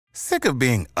Sick of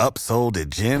being upsold at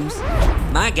gyms?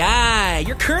 My guy,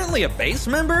 you're currently a base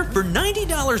member? For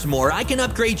 $90 more, I can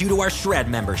upgrade you to our Shred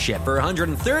membership. For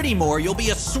 $130 more, you'll be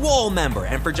a Swole member.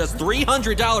 And for just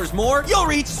 $300 more, you'll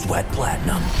reach Sweat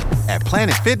Platinum. At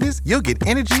Planet Fitness, you'll get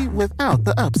energy without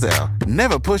the upsell.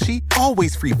 Never pushy,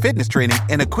 always free fitness training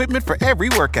and equipment for every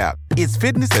workout. It's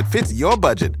fitness that fits your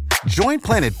budget. Join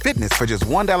Planet Fitness for just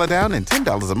 $1 down and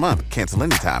 $10 a month. Cancel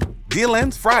anytime. Deal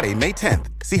ends Friday, May 10th.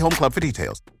 See Home Club for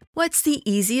details. What's the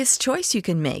easiest choice you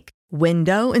can make?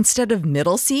 Window instead of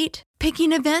middle seat?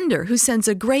 Picking a vendor who sends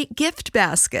a great gift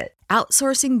basket?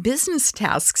 Outsourcing business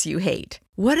tasks you hate?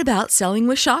 What about selling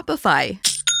with Shopify?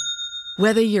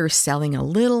 Whether you're selling a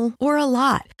little or a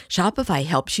lot, Shopify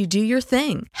helps you do your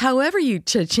thing, however you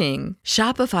cha-ching.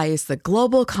 Shopify is the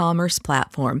global commerce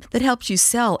platform that helps you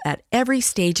sell at every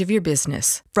stage of your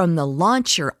business. From the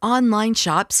launch your online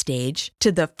shop stage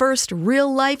to the first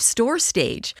real-life store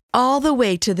stage, all the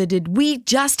way to the did we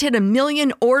just hit a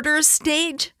million orders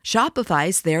stage.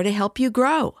 Shopify's there to help you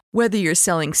grow. Whether you're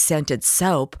selling scented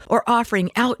soap or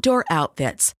offering outdoor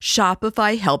outfits,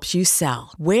 Shopify helps you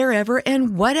sell. Wherever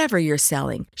and whatever you're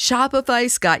selling,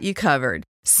 Shopify's got you covered.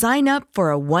 Sign up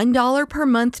for a $1 per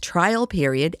month trial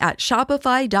period at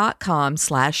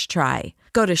shopify.com/try.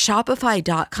 Go to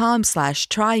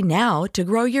shopify.com/try now to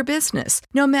grow your business,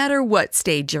 no matter what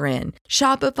stage you're in.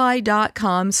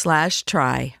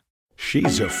 Shopify.com/try.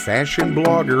 She's a fashion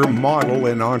blogger, model,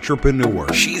 and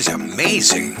entrepreneur. She's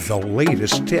amazing. The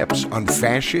latest tips on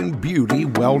fashion, beauty,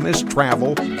 wellness,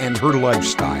 travel, and her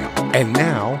lifestyle. And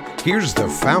now, here's the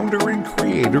founder and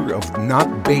creator of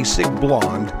Not Basic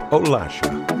Blonde, Olasha.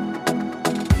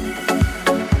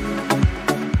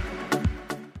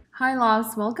 Hi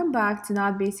loves, welcome back to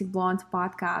Not Basic Blonde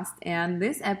podcast, and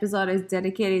this episode is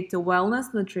dedicated to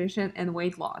wellness, nutrition, and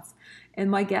weight loss. And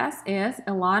my guest is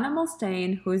Ilana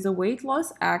Mustaine, who is a weight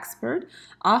loss expert,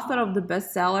 author of the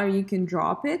bestseller You Can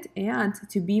Drop It and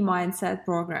To Be Mindset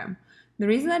program. The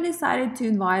reason I decided to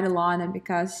invite Ilana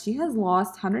because she has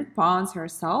lost 100 pounds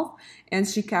herself and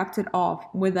she kept it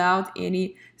off without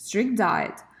any strict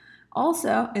diet.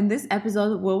 Also, in this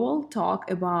episode, we will talk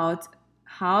about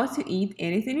how to eat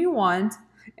anything you want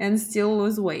and still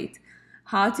lose weight,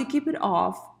 how to keep it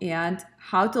off, and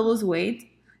how to lose weight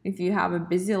if you have a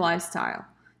busy lifestyle,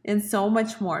 and so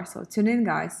much more. So tune in,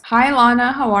 guys. Hi,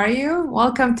 Lana. How are you?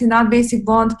 Welcome to Not Basic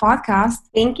Blonde podcast.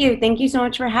 Thank you. Thank you so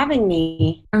much for having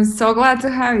me. I'm so glad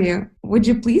to have you. Would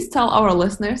you please tell our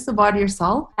listeners about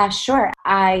yourself? Sure.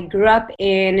 I grew up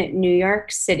in New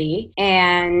York City,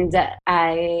 and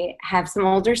I have some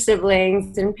older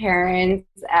siblings and parents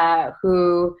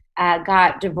who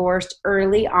got divorced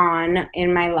early on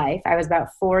in my life. I was about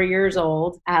 4 years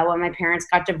old when my parents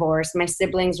got divorced. My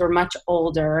siblings were much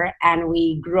older, and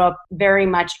we grew up very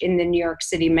much in the New York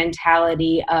City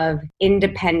mentality of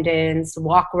independence,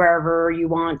 walk wherever you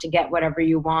want to get whatever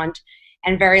you want,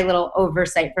 and very little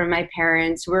oversight from my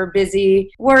parents who were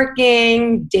busy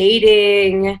working,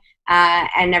 dating,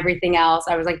 and everything else.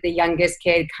 I was like the youngest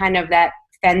kid, kind of that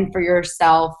fend for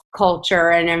yourself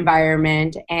culture and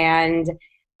environment. And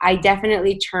I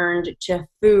definitely turned to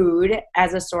food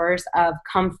as a source of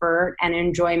comfort and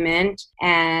enjoyment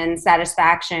and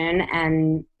satisfaction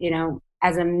and,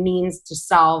 as a means to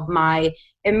solve my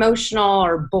emotional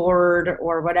or bored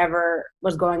or whatever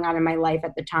was going on in my life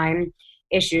at the time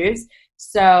issues.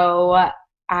 So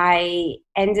I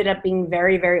ended up being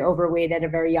very, very overweight at a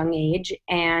very young age.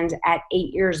 And at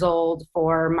 8 years old,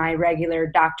 for my regular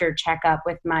doctor checkup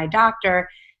with my doctor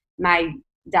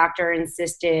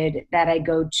insisted that I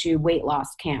go to weight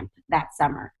loss camp that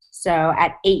summer. So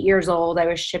at 8 years old, I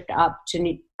was shipped up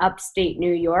to upstate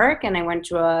New York, and I went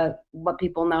to what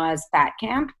people know as fat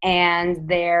camp. And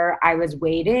there I was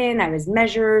weighed in, I was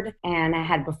measured, and I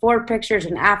had before pictures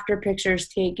and after pictures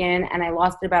taken. And I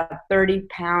lost about 30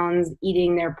 pounds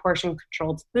eating their portion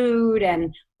controlled food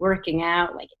and working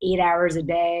out like 8 hours a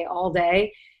day, all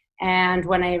day. And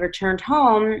when I returned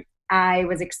home, I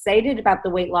was excited about the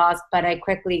weight loss, but I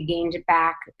quickly gained it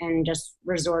back and just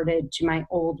resorted to my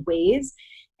old ways.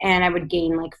 And I would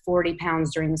gain like 40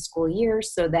 pounds during the school year.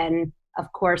 So then,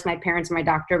 of course, my parents and my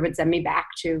doctor would send me back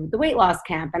to the weight loss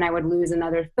camp, and I would lose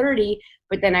another 30,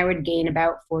 but then I would gain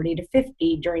about 40 to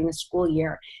 50 during the school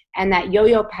year. And that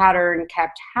yo-yo pattern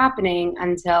kept happening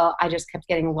until I just kept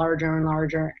getting larger and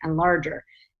larger and larger.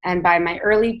 And by my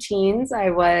early teens, I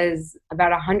was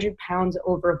about 100 pounds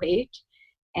overweight,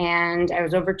 and I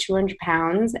was over 200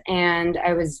 pounds, and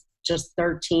I was just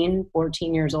 13,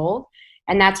 14 years old.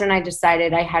 And that's when I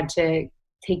decided I had to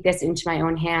take this into my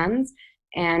own hands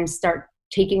and start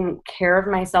taking care of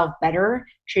myself better,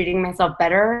 treating myself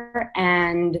better,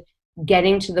 and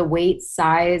getting to the weight,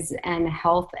 size, and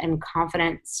health and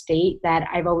confident state that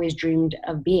I've always dreamed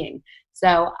of being.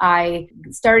 So I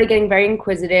started getting very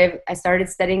inquisitive. I started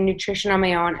studying nutrition on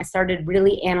my own. I started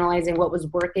really analyzing what was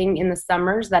working in the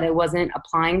summers that I wasn't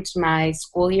applying to my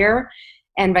school year,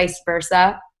 and vice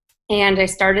versa. And I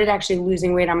started actually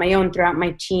losing weight on my own throughout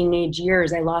my teenage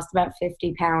years. I lost about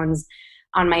 50 pounds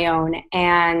on my own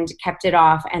and kept it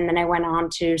off. And then I went on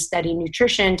to study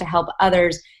nutrition to help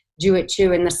others do it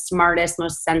too in the smartest,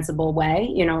 most sensible way.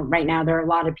 You know, right now there are a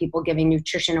lot of people giving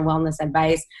nutrition and wellness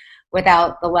advice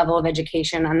without the level of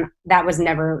education. And that was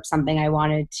never something I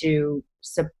wanted to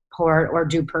support or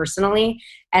do personally.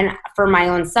 And for my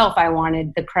own self, I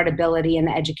wanted the credibility and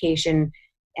the education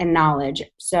and knowledge.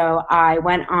 So I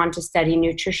went on to study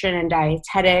nutrition and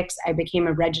dietetics. I became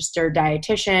a registered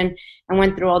dietitian and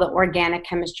went through all the organic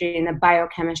chemistry and the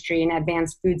biochemistry and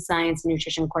advanced food science and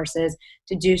nutrition courses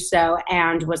to do so,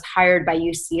 and was hired by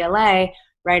UCLA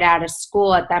right out of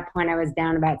school. At that point, I was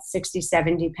down about 60,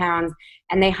 70 pounds,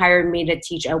 and they hired me to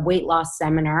teach a weight loss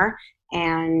seminar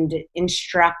and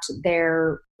instruct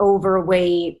their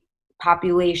overweight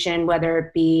population, whether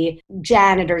it be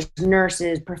janitors,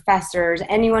 nurses, professors,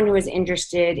 anyone who was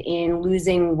interested in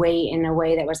losing weight in a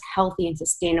way that was healthy and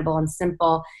sustainable and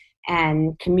simple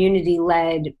and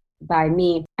community-led by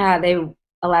me. They were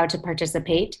allowed to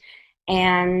participate,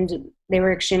 and they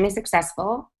were extremely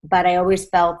successful, but I always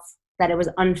felt that it was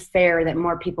unfair that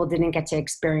more people didn't get to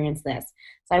experience this.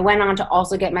 So I went on to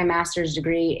also get my master's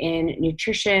degree in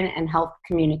nutrition and health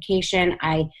communication.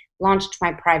 I launched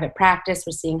my private practice,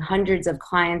 was seeing hundreds of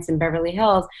clients in Beverly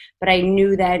Hills, but I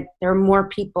knew that there are more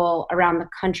people around the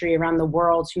country, around the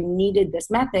world, who needed this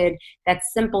method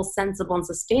that's simple, sensible, and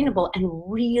sustainable, and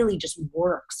really just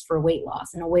works for weight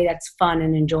loss in a way that's fun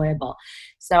and enjoyable.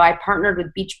 So I partnered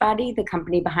with Beachbody, the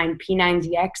company behind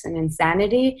P90X and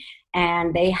Insanity,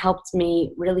 and they helped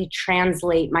me really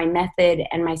translate my method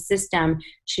and my system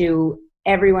to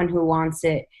everyone who wants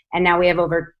it. And now we have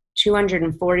over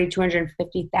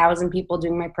 250,000 people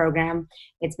doing my program.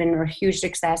 It's been a huge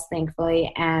success,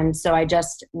 thankfully. And so I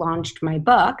just launched my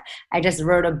book. I just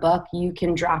wrote a book, You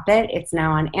Can Drop It. It's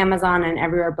now on Amazon and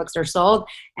everywhere books are sold.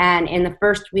 And in the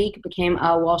first week, it became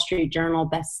a Wall Street Journal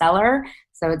bestseller.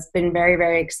 So it's been very,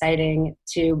 very exciting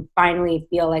to finally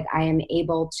feel like I am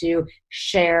able to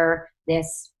share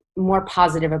this more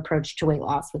positive approach to weight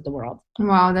loss with the world.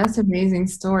 Wow, that's an amazing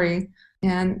story.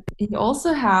 And you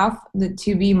also have the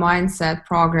To Be Mindset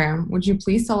program. Would you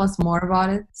please tell us more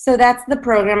about it? So that's the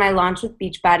program I launched with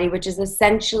Beachbody, which is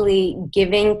essentially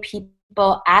giving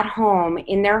people at home,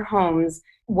 in their homes,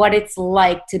 what it's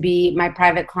like to be my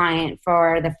private client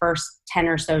for the first 10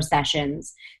 or so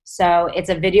sessions. So it's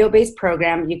a video-based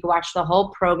program. You can watch the whole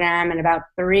program in about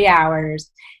 3 hours,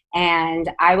 and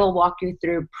I will walk you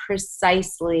through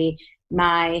precisely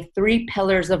my 3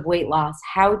 pillars of weight loss,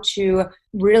 how to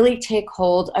really take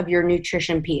hold of your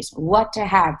nutrition piece, what to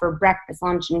have for breakfast,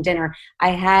 lunch, and dinner.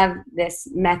 I have this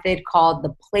method called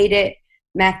the Plate It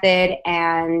method,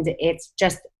 and it's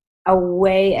just a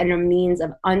way and a means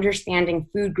of understanding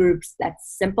food groups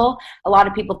that's simple. A lot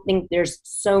of people think there's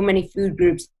so many food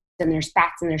groups, and there's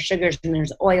fats and there's sugars and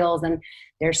there's oils and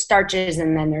there's starches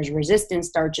and then there's resistant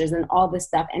starches and all this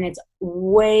stuff. And it's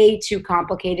way too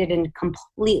complicated and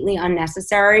completely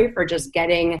unnecessary for just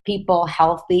getting people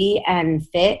healthy and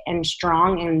fit and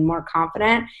strong and more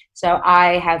confident. So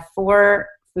I have 4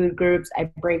 food groups.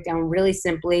 I break down really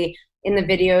simply. In the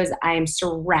videos, I am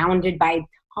surrounded by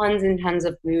tons and tons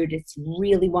of food. It's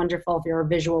really wonderful if you're a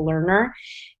visual learner.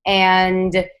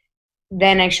 And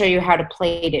then I show you how to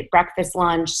plate it: breakfast,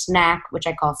 lunch, snack, which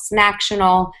I call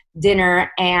Snacktional,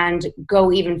 dinner, and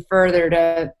go even further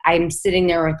to, I'm sitting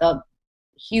there with a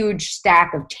huge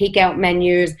stack of takeout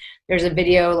menus. There's a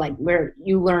video like where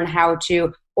you learn how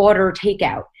to order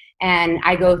takeout. And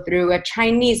I go through a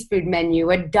Chinese food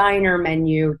menu, a diner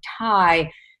menu, Thai,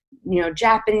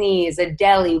 Japanese, a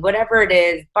deli, whatever it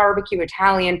is, barbecue,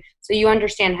 Italian. So you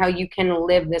understand how you can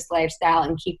live this lifestyle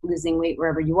and keep losing weight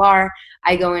wherever you are.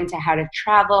 I go into how to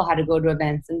travel, how to go to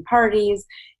events and parties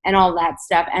and all that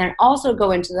stuff. And I also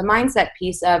go into the mindset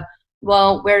piece of,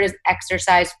 well, where does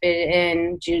exercise fit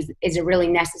in? Is it really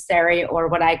necessary, or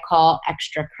what I call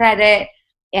extra credit?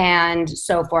 And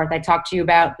so forth. I talk to you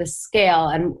about the scale,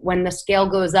 and when the scale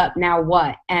goes up, now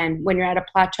what? And when you're at a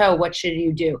plateau, what should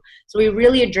you do? So we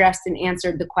really addressed and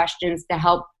answered the questions to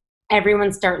help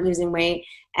everyone start losing weight.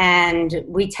 And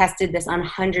we tested this on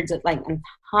hundreds of,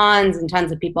 tons and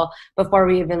tons of people before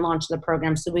we even launched the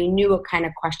program. So we knew what kind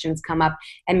of questions come up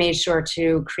and made sure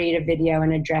to create a video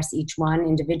and address each one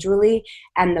individually.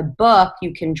 And the book,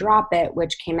 You Can Drop It,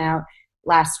 which came out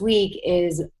last week,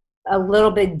 is a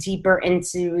little bit deeper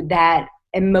into that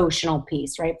emotional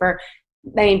piece, right?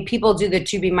 People do the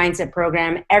 2B Mindset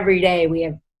program every day. We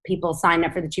have people sign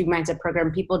up for the 2B Mindset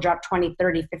program. People drop 20,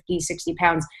 30, 50, 60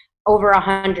 pounds, over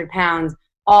 100 pounds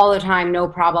all the time, no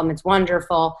problem. It's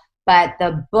wonderful. But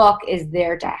the book is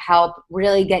there to help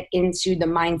really get into the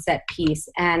mindset piece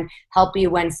and help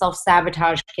you when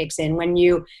self-sabotage kicks in, when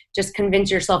you just convince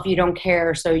yourself you don't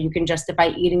care so you can justify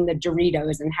eating the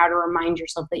Doritos, and how to remind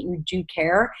yourself that you do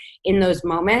care in those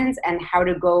moments, and how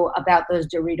to go about those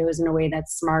Doritos in a way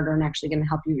that's smarter and actually going to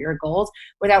help you with your goals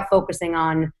without focusing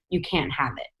on you can't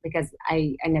have it, because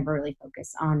I never really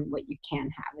focus on what you can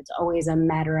have. It's always a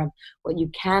matter of what you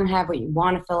can have, what you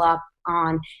want to fill up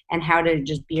on, and how to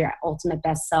just be your ultimate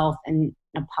best self in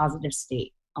a positive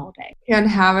state all day. Can't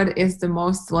have it is the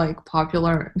most like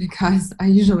popular, because I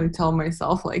usually tell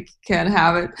myself like can't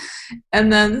have it,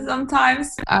 and then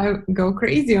sometimes I go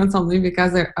crazy on something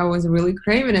because I was really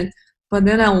craving it, but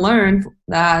then I learned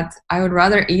that I would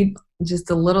rather eat just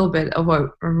a little bit of what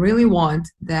I really want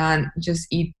than just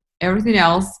eat everything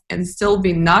else and still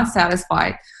be not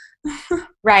satisfied.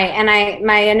 Right. And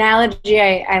my analogy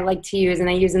I like to use, and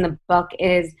I use in the book,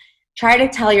 is try to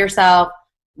tell yourself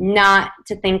not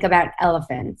to think about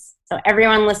elephants. So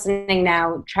everyone listening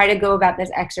now, try to go about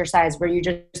this exercise where you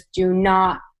just do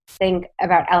not think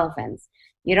about elephants.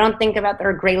 You don't think about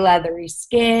their gray leathery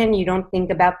skin. You don't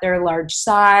think about their large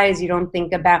size. You don't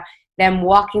think about them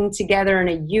walking together in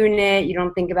a unit. You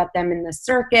don't think about them in the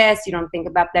circus. You don't think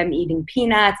about them eating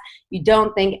peanuts. You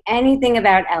don't think anything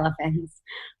about elephants.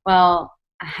 Well,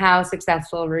 how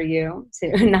successful were you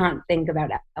to not think about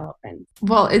elephants?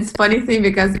 Well, it's funny thing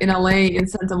because in LA, in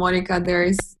Santa Monica, there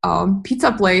is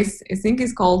pizza place. I think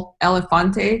it's called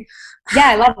Elefante. Yeah,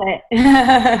 I love it.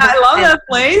 I love that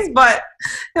place, but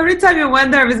every time we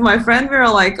went there with my friend, we were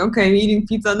like, okay, eating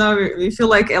pizza now, we feel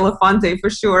like Elefante for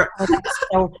sure. Oh, that's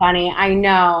so funny. I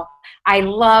know. I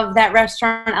love that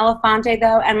restaurant, Elefante,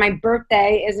 though, and my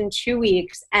birthday is in 2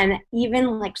 weeks. And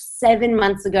even like 7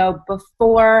 months ago,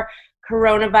 before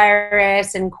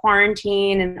coronavirus and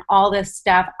quarantine and all this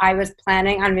stuff, I was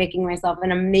planning on making myself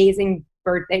an amazing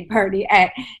birthday party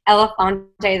at Elefante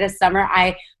this summer.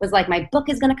 I was like, my book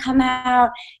is going to come out.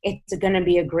 It's going to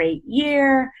be a great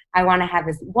year. I want to have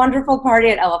this wonderful party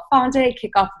at Elefante,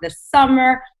 kick off the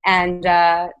summer, and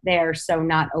they are so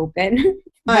not open.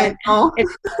 But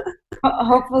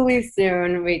hopefully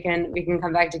soon we can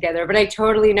come back together. But I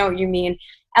totally know what you mean.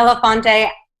 Elefante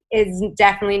is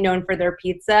definitely known for their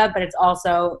pizza, but it's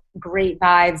also great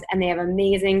vibes, and they have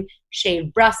amazing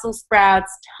shaved Brussels sprouts,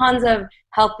 tons of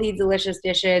healthy, delicious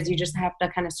dishes. You just have to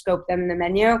kind of scope them in the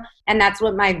menu. And that's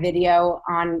what my video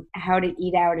on how to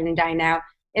eat out and dine out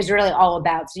is really all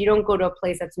about. So you don't go to a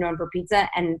place that's known for pizza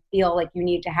and feel like you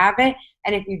need to have it.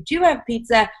 And if you do have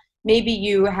pizza, maybe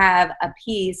you have a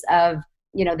piece of,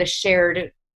 the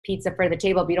shared pizza for the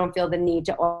table, but you don't feel the need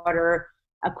to order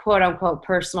a quote unquote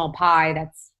personal pie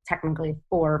that's technically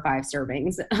 4 or 5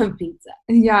 servings of pizza.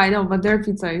 Yeah, I know, but their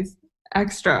pizza is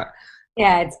extra.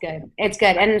 Yeah, it's good. It's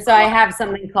good. And so I have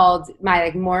something called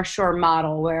my More Sure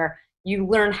model, where you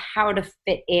learn how to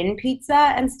fit in pizza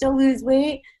and still lose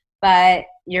weight, but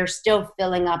you're still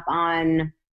filling up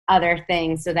on other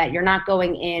things so that you're not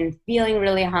going in feeling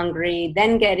really hungry,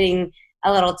 then getting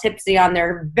a little tipsy on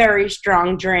their very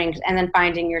strong drinks, and then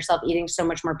finding yourself eating so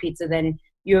much more pizza than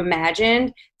you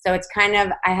imagined. So it's kind of,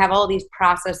 I have all these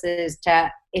processes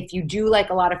to, if you do like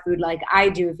a lot of food like I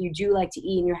do, if you do like to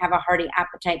eat and you have a hearty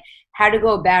appetite, how to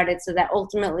go about it so that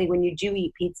ultimately when you do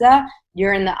eat pizza,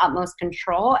 you're in the utmost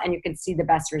control and you can see the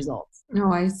best results.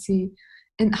 Oh, I see.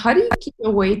 And how do you keep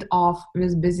your weight off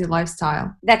with busy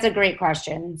lifestyle? That's a great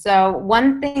question. So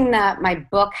one thing that my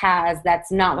book has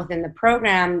that's not within the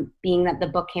program, being that the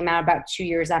book came out about 2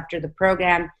 years after the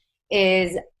program,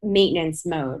 is maintenance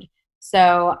mode.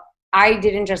 So I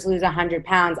didn't just lose 100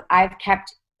 pounds. I've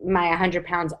kept my 100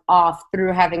 pounds off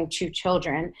through having 2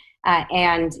 children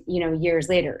and, years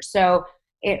later. So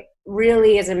it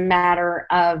really is a matter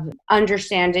of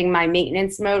understanding my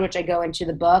maintenance mode, which I go into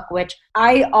the book, which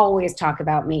I always talk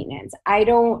about maintenance. I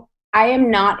am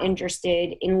not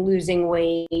interested in losing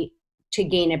weight to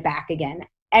gain it back again.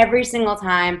 Every single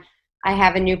time I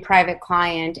have a new private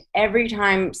client, every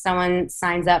time someone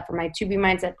signs up for my 2B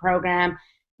Mindset program,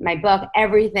 my book,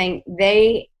 everything,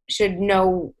 they should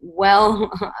know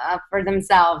well for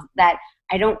themselves that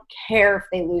I don't care if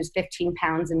they lose 15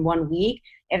 pounds in 1 week,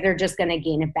 if they're just going to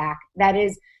gain it back. That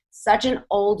is such an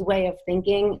old way of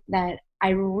thinking that I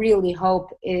really hope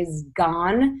is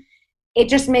gone. It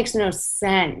just makes no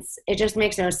sense. It just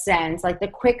makes no sense. Like the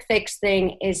quick fix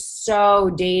thing is so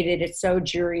dated. It's so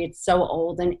dreary. It's so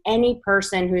old. And any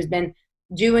person who's been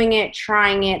doing it,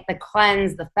 trying it, the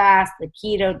cleanse, the fast, the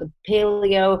keto, the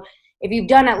paleo, if you've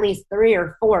done at least 3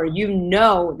 or 4, you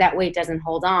know that weight doesn't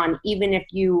hold on. Even if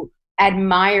you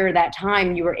admire that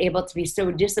time you were able to be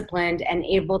so disciplined and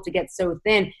able to get so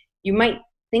thin, you might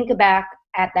think back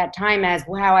at that time as,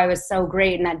 wow, I was so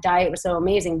great and that diet was so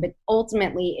amazing. But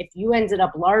ultimately, if you ended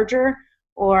up larger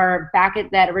or back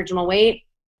at that original weight,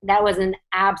 that was an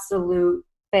absolute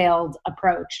failed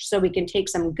approach. So we can take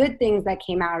some good things that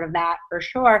came out of that for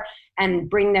sure and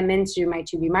bring them into my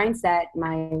 2B mindset,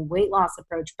 my weight loss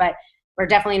approach. But we're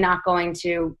definitely not going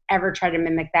to ever try to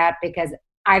mimic that, because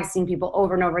I've seen people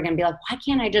over and over again be like, why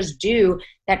can't I just do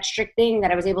that strict thing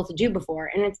that I was able to do before?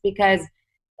 And it's because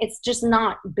it's just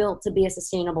not built to be a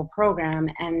sustainable program,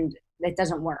 and it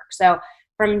doesn't work. So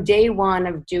from day one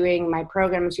of doing my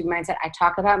program, 2B Mindset, I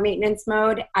talk about maintenance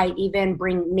mode. I even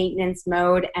bring maintenance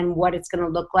mode and what it's going to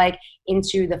look like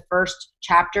into the first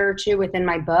chapter or 2 within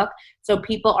my book. So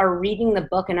people are reading the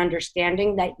book and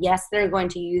understanding that, yes, they're going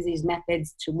to use these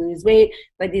methods to lose weight,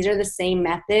 but these are the same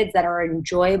methods that are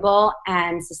enjoyable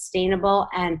and sustainable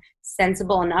and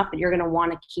sensible enough that you're going to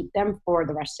want to keep them for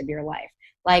the rest of your life.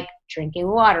 Like drinking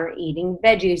water, eating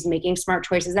veggies, making smart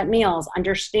choices at meals,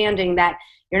 understanding that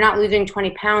you're not losing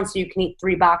 20 pounds so you can eat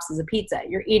 3 boxes of pizza.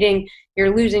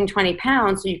 You're losing 20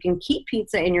 pounds so you can keep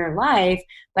pizza in your life,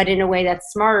 but in a way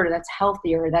that's smarter, that's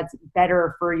healthier, that's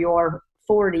better for your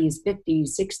 40s,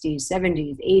 50s, 60s,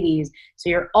 70s, 80s. So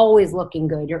you're always looking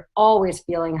good. You're always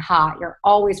feeling hot. You're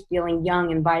always feeling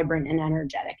young and vibrant and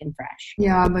energetic and fresh.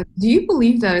 Yeah, but do you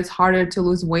believe that it's harder to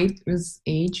lose weight with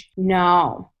age?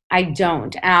 No. I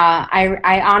don't.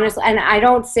 I honestly, and I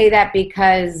don't say that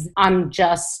because I'm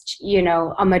just,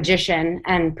 a magician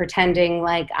and pretending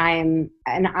like I'm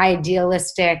an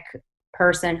idealistic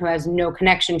person who has no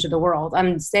connection to the world.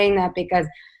 I'm saying that because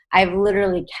I've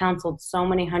literally counseled so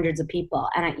many hundreds of people.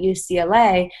 And at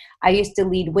UCLA, I used to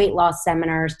lead weight loss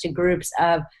seminars to groups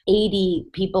of 80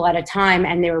 people at a time.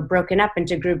 And they were broken up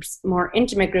into groups, more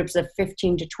intimate groups of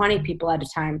 15 to 20 people at a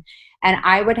time. And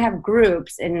I would have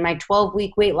groups in my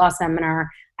 12-week weight loss seminar.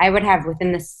 I would have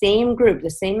within the same group, the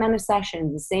same amount of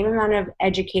sessions, the same amount of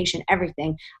education,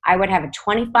 everything. I would have a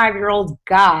 25-year-old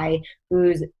guy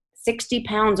who's 60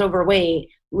 pounds overweight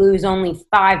lose only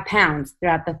 5 pounds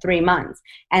throughout the 3 months.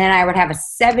 And then I would have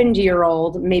a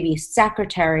 70-year-old, maybe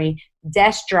secretary,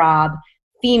 desk job,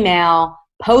 female,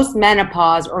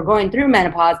 post-menopause or going through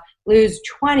menopause, lose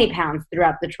 20 pounds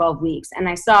throughout the 12 weeks. And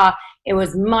I saw it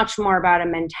was much more about a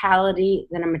mentality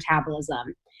than a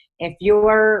metabolism. If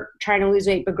you're trying to lose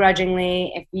weight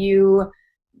begrudgingly, if you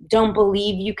don't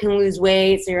believe you can lose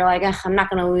weight, so you're like, I'm not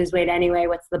going to lose weight anyway,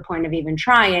 what's the point of even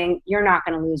trying? You're not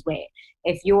going to lose weight.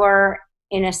 If you're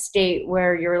in a state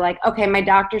where you're like, okay, my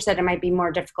doctor said it might be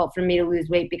more difficult for me to lose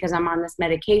weight because I'm on this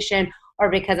medication or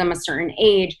because I'm a certain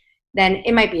age, then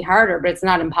it might be harder, but it's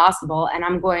not impossible. And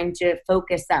I'm going to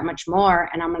focus that much more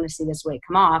and I'm going to see this weight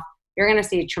come off. You're going to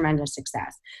see tremendous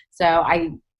success. So I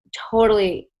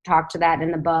totally talked to that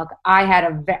in the book.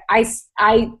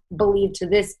 I believe to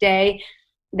this day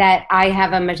that I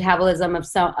have a metabolism of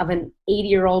an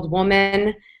 80-year-old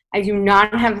woman. I do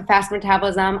not have a fast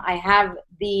metabolism. I have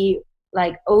the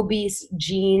obese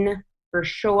gene for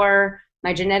sure.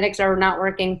 My genetics are not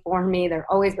working for me.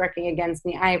 They're always working against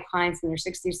me. I have clients in their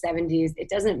 60s, 70s. It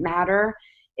doesn't matter.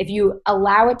 If you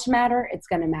allow it to matter, it's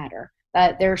going to matter.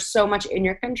 But there's so much in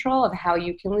your control of how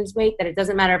you can lose weight that it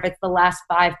doesn't matter if it's the last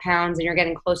 5 pounds and you're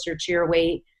getting closer to your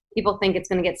weight. People think it's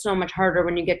going to get so much harder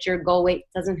when you get to your goal weight.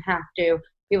 It doesn't have to.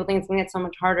 People think it's going to get so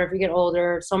much harder if you get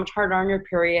older, so much harder on your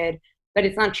period. But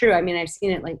it's not true. I mean, I've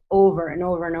seen it over and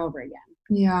over and over again.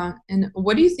 Yeah. And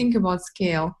what do you think about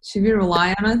scale? Should we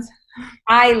rely on it?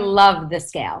 I love the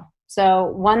scale. So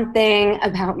one thing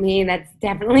about me that's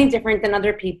definitely different than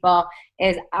other people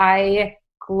is I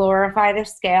glorify the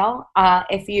scale.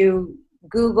 If you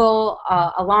Google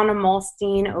Alana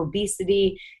Molstein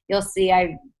obesity, you'll see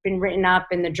I've been written up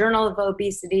in the Journal of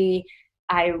Obesity.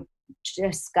 I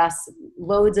discuss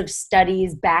loads of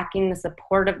studies backing the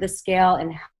support of the scale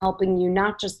and helping you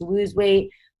not just lose weight,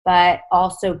 but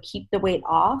also keep the weight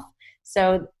off.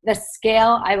 So the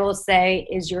scale, I will say,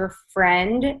 is your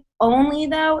friend only,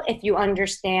 though, if you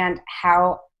understand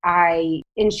how I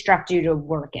instruct you to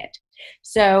work it.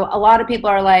 So a lot of people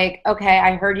are like, okay,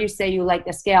 I heard you say you like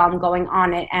the scale. I'm going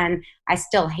on it and I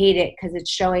still hate it because it's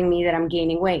showing me that I'm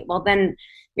gaining weight. Well, then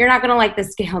you're not going to like the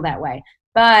scale that way.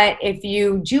 But if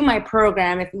you do my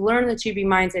program, if you learn the 2B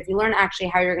mindset, if you learn actually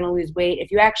how you're going to lose weight, if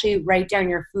you actually write down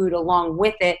your food along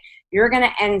with it, you're going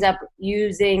to end up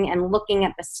using and looking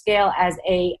at the scale as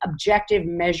a objective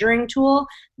measuring tool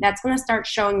that's going to start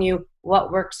showing you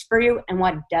what works for you and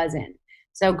what doesn't.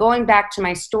 So going back to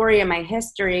my story and my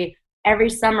history, every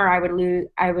summer I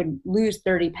would lose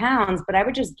 30 pounds, but I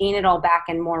would just gain it all back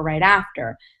and more right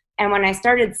after. And when I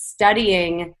started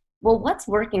studying, well, what's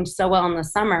working so well in the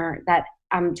summer that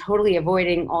I'm totally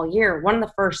avoiding all year? One of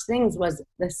the first things was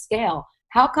the scale.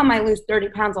 How come I lose 30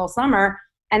 pounds all summer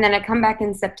and then I come back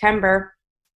in September,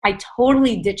 I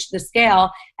totally ditched the scale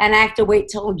and I have to wait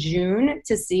till June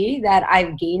to see that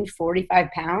I've gained 45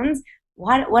 pounds?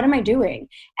 What am I doing?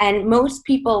 And most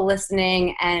people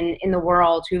listening and in the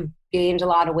world who've gained a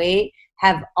lot of weight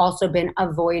have also been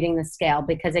avoiding the scale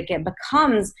because it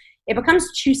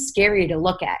becomes too scary to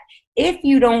look at. If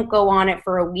you don't go on it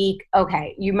for a week,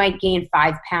 okay, you might gain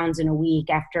 5 pounds in a week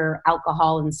after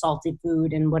alcohol and salty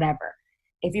food and whatever.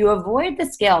 If you avoid the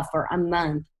scale for a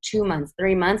month, 2 months,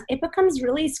 3 months, it becomes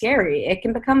really scary. It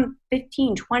can become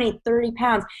 15, 20, 30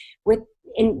 pounds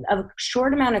in a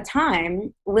short amount of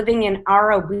time living in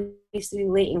our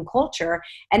obesity-laden culture.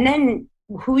 And then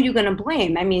who are you going to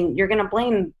blame? I mean, you're going to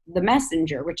blame the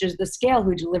messenger, which is the scale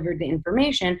who delivered the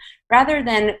information, rather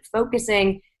than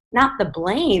focusing, not the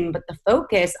blame, but the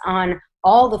focus on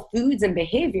all the foods and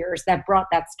behaviors that brought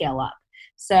that scale up.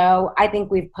 So I think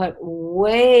we've put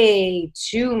way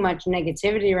too much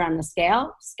negativity around the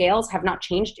scale. Scales have not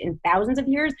changed in thousands of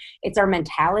years. It's our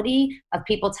mentality of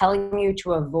people telling you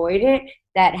to avoid it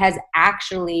that has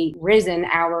actually risen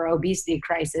our obesity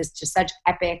crisis to such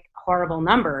epic, horrible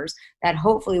numbers that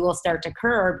hopefully will start to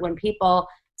curb when people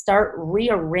start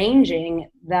rearranging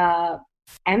the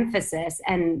emphasis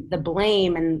and the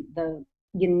blame and the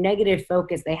negative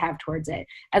focus they have towards it,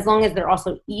 as long as they're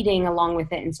also eating along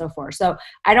with it and so forth. So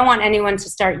I don't want anyone to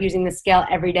start using the scale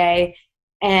every day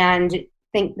and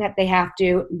think that they have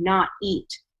to not eat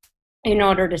in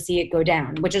order to see it go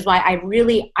down, which is why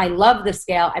I love the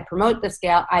scale. I promote the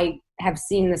scale. I have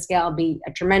seen the scale be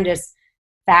a tremendous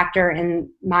factor in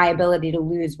my ability to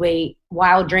lose weight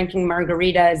while drinking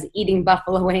margaritas, eating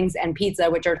buffalo wings and pizza,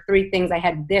 which are 3 things I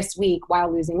had this week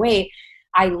while losing weight.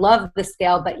 I love the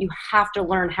scale, but you have to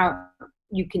learn how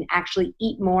you can actually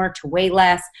eat more to weigh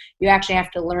less. You actually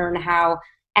have to learn how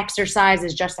exercise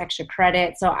is just extra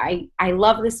credit. So I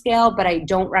love the scale, but I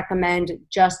don't recommend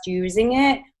just using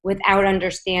it without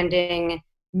understanding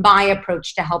my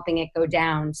approach to helping it go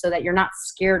down so that you're not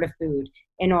scared of food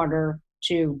in order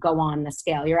to go on the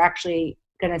scale. You're actually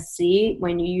going to see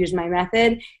when you use my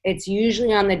method, it's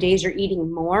usually on the days you're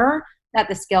eating more that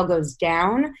the scale goes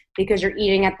down because you're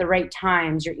eating at the right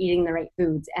times, you're eating the right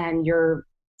foods, and you're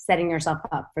setting yourself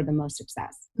up for the most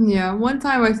success. Yeah, one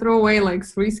time I threw away like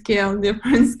 3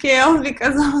 different scales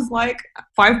because I was like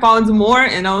 5 pounds more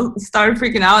and I started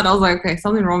freaking out. I was like, okay,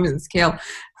 something wrong with the scale.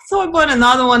 So I bought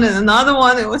another one and another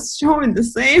one. It was showing the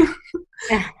same.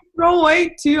 Throw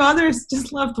away 2 others,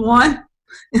 just left 1.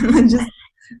 And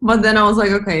but then I was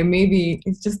like, okay, maybe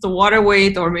it's just the water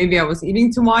weight or maybe I was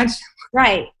eating too much.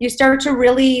 Right. You start to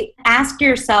really ask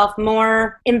yourself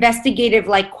more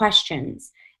investigative-like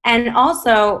questions. And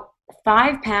also,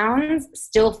 5 pounds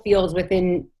still feels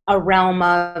within a realm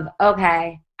of,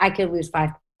 okay, I could lose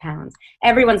 5 pounds.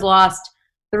 Everyone's lost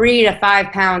 3 to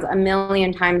 5 pounds a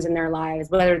million times in their lives,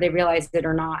 whether they realize it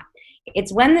or not.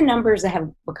 It's when the numbers have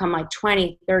become like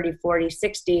 20, 30, 40,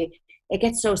 60, it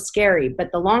gets so scary.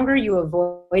 But the longer you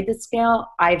avoid the scale,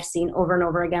 I've seen over and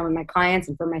over again with my clients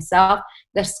and for myself,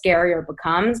 the scarier it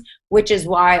becomes, which is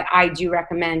why I do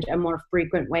recommend a more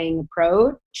frequent weighing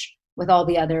approach with all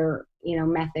the other,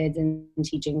 methods and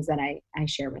teachings that I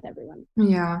share with everyone.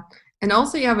 Yeah. And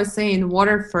also you have a saying,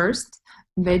 water first,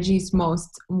 veggies most.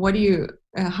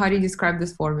 How do you describe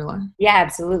this formula? Yeah,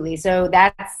 absolutely. So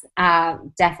that's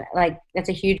definitely that's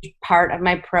a huge part of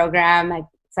my program.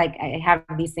 It's like I have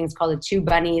these things called the 2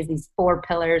 bunnies, these 4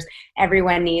 pillars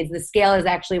everyone needs. The scale is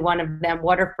actually one of them.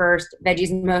 Water first,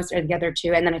 veggies most are the other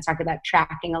 2. And then I talk about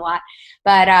tracking a lot.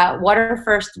 But water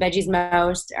first, veggies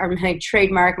most are my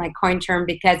trademark, my coin term,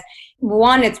 because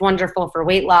 1, it's wonderful for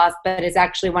weight loss, but it's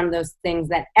actually one of those things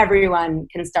that everyone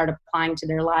can start applying to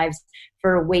their lives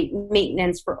for weight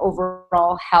maintenance, for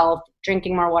overall health.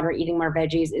 Drinking more water, eating more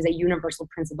veggies is a universal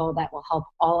principle that will help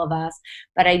all of us.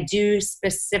 But I do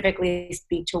specifically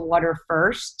speak to water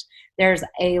first. There's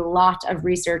a lot of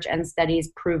research and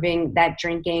studies proving that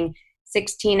drinking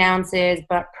 16 ounces,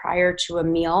 but prior to a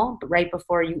meal, right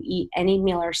before you eat any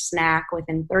meal or snack,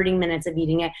 within 30 minutes of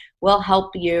eating it, will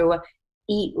help you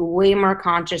eat way more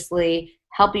consciously,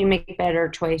 help you make better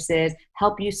choices,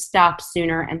 help you stop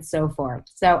sooner, and so forth.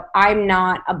 So I'm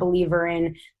not a believer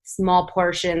in small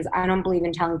portions. I don't believe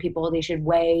in telling people they should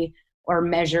weigh or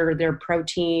measure their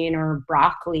protein or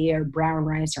broccoli or brown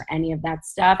rice or any of that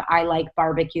stuff. I like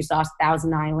barbecue sauce,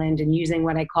 Thousand Island, and using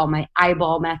what I call my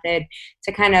eyeball method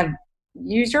to kind of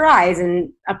use your eyes and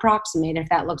approximate if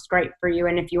that looks great for you.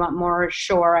 And if you want more,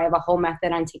 sure, I have a whole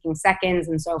method on taking seconds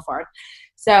and so forth.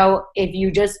 So if you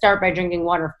just start by drinking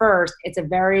water first, it's a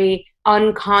very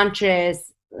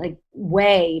unconscious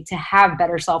way to have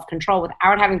better self-control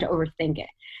without having to overthink it.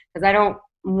 Because I don't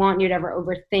want you to ever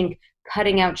overthink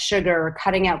cutting out sugar or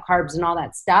cutting out carbs and all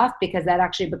that stuff, because that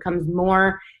actually becomes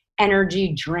more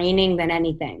energy draining than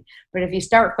anything. But if you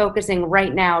start focusing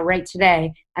right now, right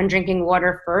today, on drinking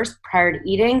water first prior to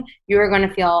eating, you are going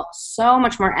to feel so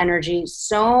much more energy,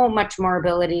 so much more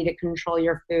ability to control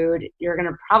your food. You're going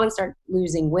to probably start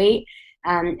losing weight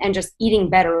and just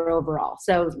eating better overall.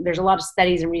 So there's a lot of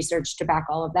studies and research to back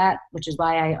all of that, which is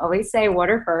why I always say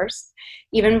water first,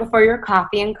 even before your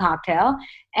coffee and cocktail,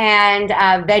 and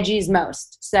veggies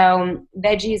most. So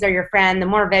veggies are your friend. The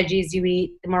more veggies you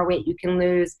eat, the more weight you can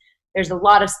lose. There's a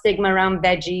lot of stigma around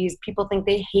veggies. People think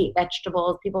they hate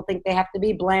vegetables. People think they have to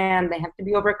be bland. They have to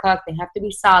be overcooked. They have to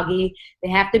be soggy. They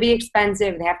have to be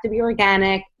expensive. They have to be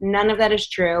organic. None of that is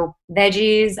true.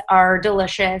 Veggies are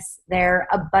delicious. They're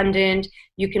abundant.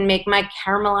 You can make my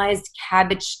caramelized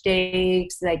cabbage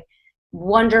steaks,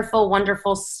 wonderful,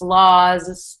 wonderful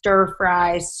slaws, stir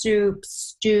fries,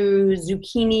 soups, stews,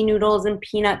 zucchini noodles and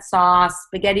peanut sauce,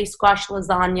 spaghetti squash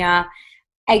lasagna,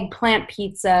 eggplant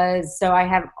pizzas. So I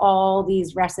have all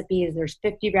these recipes. There's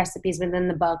 50 recipes within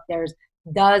the book. There's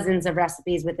dozens of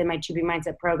recipes within my To Be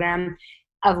Mindset program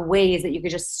of ways that you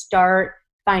could just start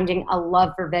finding a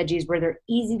love for veggies, where they're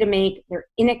easy to make, they're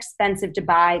inexpensive to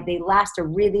buy, they last a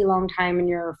really long time in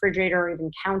your refrigerator or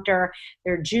even counter,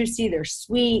 they're juicy, they're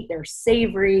sweet, they're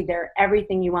savory, they're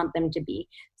everything you want them to be.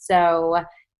 So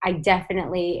I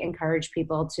definitely encourage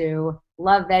people to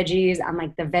love veggies. I'm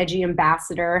like the veggie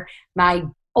ambassador. My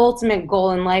ultimate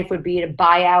goal in life would be to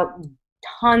buy out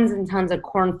tons and tons of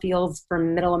cornfields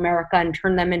from middle America and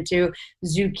turn them into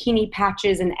zucchini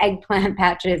patches and eggplant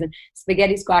patches and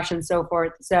spaghetti squash and so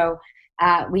forth. So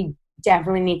we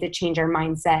definitely need to change our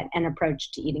mindset and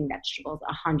approach to eating vegetables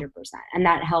 100%. And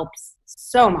that helps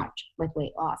so much with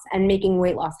weight loss and making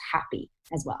weight loss happy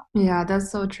as well. Yeah, that's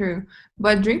so true.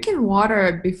 But drinking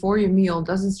water before your meal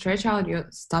doesn't stretch out your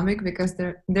stomach, because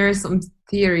there are some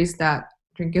theories that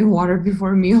drinking water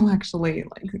before meal actually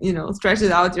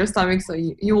stretches out your stomach, so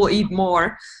you will eat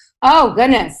more. Oh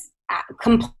goodness,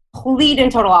 complete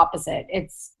and total opposite.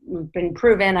 It's been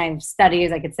proven. I have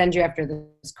studies I could send you after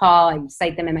this call. I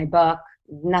cite them in my book.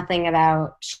 Nothing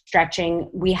about stretching.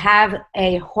 We have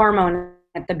a hormone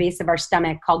at the base of our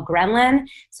stomach called ghrelin.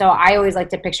 So I always like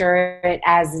to picture it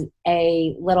as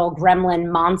a little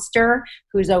gremlin monster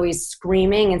who's always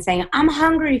screaming and saying, I'm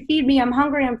hungry, feed me, I'm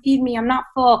hungry, feed me, I'm not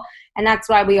full. And that's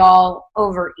why we all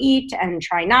overeat and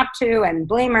try not to and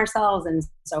blame ourselves and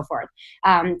so forth.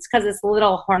 It's because this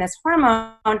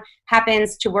hormone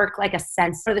happens to work like a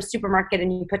sensor for the supermarket,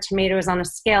 and you put tomatoes on a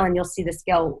scale and you'll see the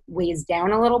scale weighs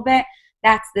down a little bit.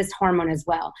 That's this hormone as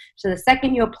well. So the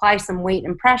second you apply some weight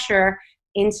and pressure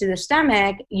into the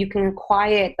stomach, you can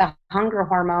quiet the hunger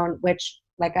hormone, which,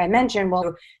 like I mentioned,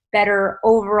 will better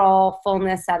overall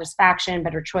fullness, satisfaction,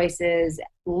 better choices,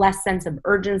 less sense of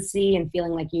urgency and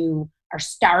feeling like you are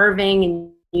starving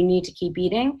and you need to keep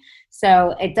eating.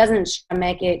 So it doesn't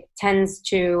stomach, it tends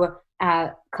to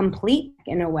complete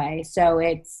in a way. So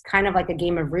it's kind of like a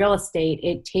game of real estate.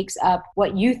 It takes up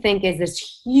what you think is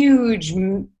this huge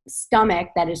stomach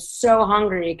that is so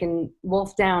hungry it can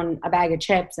wolf down a bag of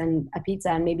chips and a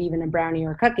pizza and maybe even a brownie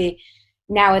or a cookie.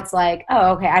 Now it's like,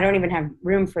 oh, okay, I don't even have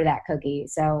room for that cookie.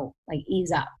 So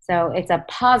ease up. So it's a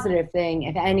positive thing,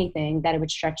 if anything, that it would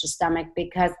stretch the stomach,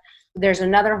 because there's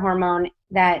another hormone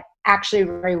that actually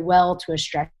very well to a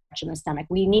stretch in the stomach.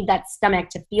 We need that stomach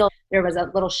to feel there was a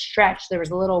little stretch, there was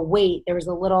a little weight, there was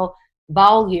a little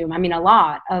volume. I mean, a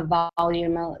lot of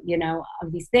volume,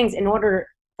 of these things in order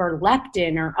for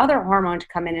leptin or other hormone to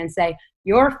come in and say,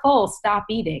 you're full, stop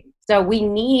eating. So we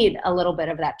need a little bit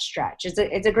of that stretch.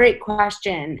 It's a great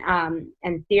question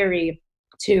and theory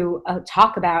to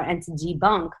talk about and to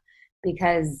debunk,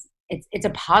 because it's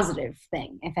a positive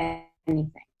thing, if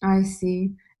anything. I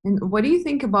see. And what do you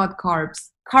think about carbs?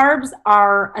 Carbs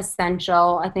are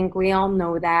essential. I think we all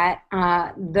know that.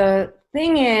 The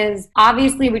thing is,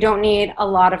 obviously, we don't need a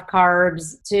lot of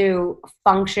carbs to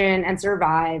function and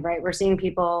survive, right? We're seeing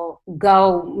people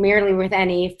go merely with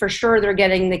any. For sure, they're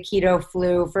getting the keto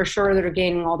flu. For sure, they're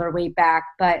gaining all their weight back.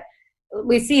 But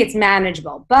we see it's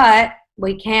manageable. But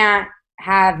we can't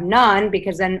have none,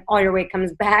 because then all your weight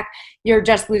comes back. You're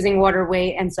just losing water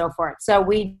weight and so forth. So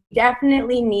we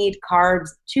definitely need carbs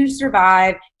to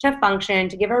survive, to function,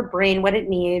 to give our brain what it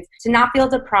needs, to not feel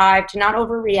deprived, to not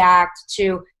overreact,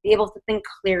 to be able to think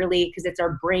clearly, because it's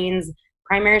our brain's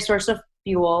primary source of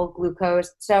fuel,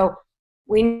 glucose. So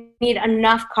we need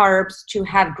enough carbs to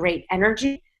have great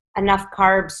energy, enough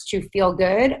carbs to feel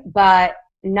good, but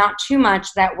not too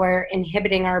much that we're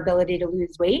inhibiting our ability to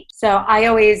lose weight. So I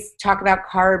always talk about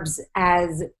carbs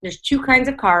as there's two kinds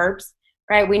of carbs,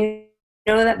 right? We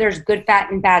know that there's good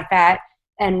fat and bad fat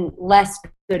and less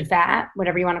good fat,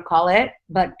 whatever you want to call it,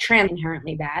 but trans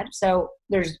inherently bad. So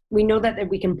we know that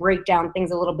we can break down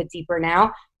things a little bit deeper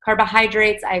now.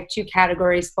 Carbohydrates, I have two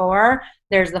categories for.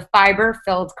 There's the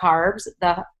fiber-filled carbs,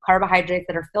 the carbohydrates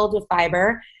that are filled with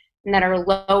fiber and that are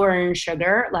lower in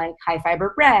sugar, like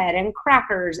high-fiber bread and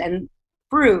crackers and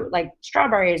fruit, like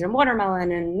strawberries and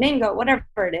watermelon and mango, whatever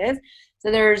it is.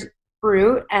 So there's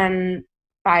fruit and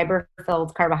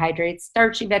fiber-filled carbohydrates,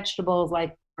 starchy vegetables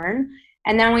like corn.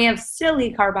 And then we have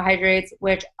silly carbohydrates,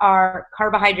 which are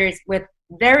carbohydrates with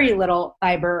very little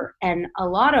fiber and a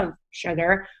lot of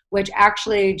sugar, which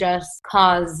actually just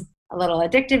cause a little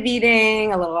addictive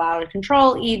eating, a little out of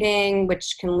control eating,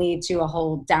 which can lead to a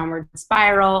whole downward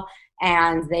spiral.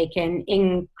 And they can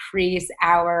increase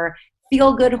our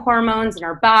feel-good hormones in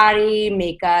our body,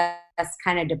 make us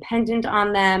kind of dependent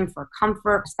on them for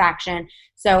comfort, satisfaction.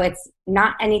 So it's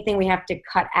not anything we have to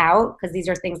cut out, because these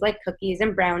are things like cookies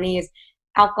and brownies,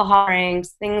 alcohol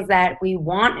drinks, things that we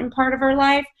want in part of our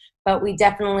life, but we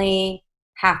definitely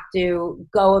have to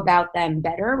go about them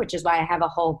better, which is why I have a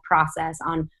whole process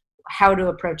on how to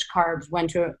approach carbs, when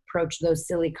to approach those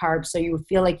silly carbs, so you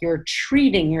feel like you're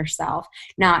treating yourself,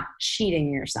 not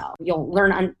cheating yourself. You'll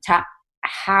learn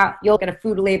how you'll look at a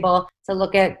food label, to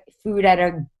look at food at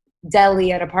a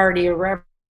deli, at a party, or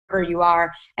wherever you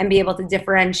are, and be able to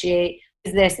differentiate,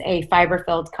 is this a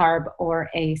fiber-filled carb or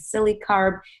a silly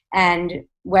carb, and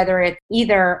whether it's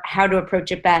either how to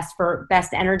approach it best for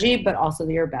best energy, but also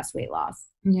your best weight loss.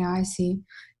 Yeah, I see.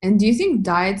 And do you think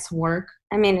diets work?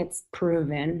 I mean, it's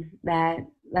proven that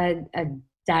a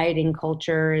dieting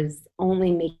culture is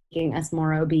only making us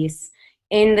more obese.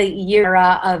 In the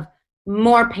era of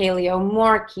more paleo,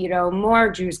 more keto,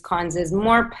 more juice cleanses,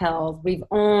 more pills, we've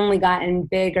only gotten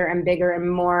bigger and bigger and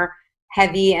more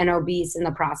heavy and obese in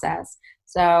the process.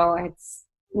 So it's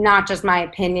not just my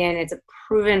opinion, it's a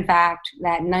proven fact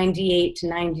that 98 to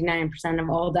 99% of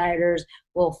all dieters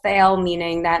will fail,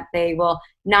 meaning that they will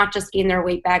not just gain their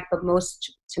weight back, but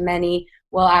most to many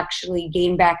will actually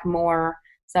gain back more.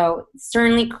 So it's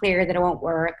certainly clear that it won't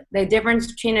work. The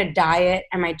difference between a diet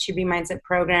and my To Be Mindset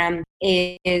program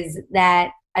is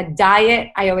that a diet,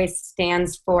 I always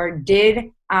stands for, did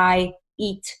I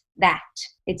eat that?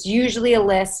 It's usually a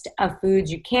list of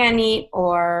foods you can eat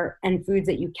and foods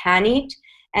that you can eat.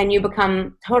 And you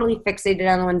become totally fixated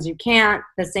on the ones you can't,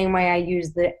 the same way I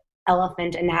use the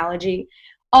elephant analogy.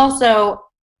 Also,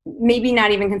 maybe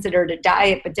not even considered a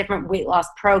diet, but different weight loss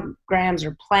programs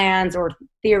or plans or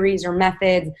theories or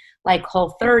methods like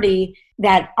Whole30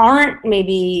 that aren't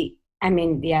maybe,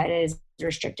 it is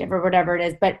restrictive or whatever it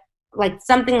is, but like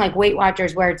something like Weight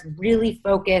Watchers, where it's really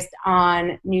focused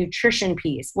on nutrition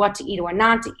piece, what to eat, what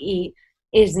not to eat,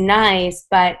 is nice,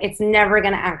 but it's never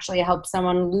going to actually help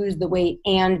someone lose the weight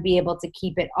and be able to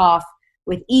keep it off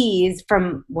with ease,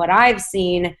 from what I've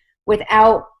seen,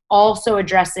 without also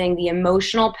addressing the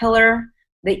emotional pillar,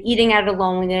 the eating out of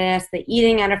loneliness, the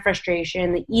eating out of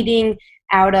frustration, the eating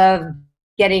out of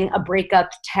getting a breakup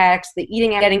text, the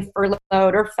eating out of getting furloughed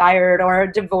or fired or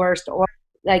divorced, or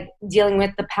like dealing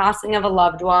with the passing of a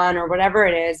loved one or whatever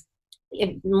it is.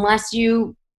 Unless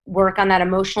you work on that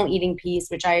emotional eating piece,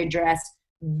 which I address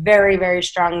very, very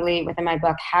strongly within my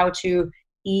book, How to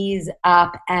Ease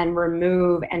Up and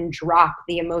Remove and Drop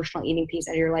the Emotional Eating piece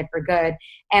out of your life for good,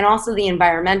 and also the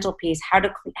environmental piece, how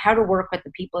to work with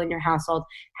the people in your household,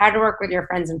 how to work with your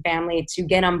friends and family to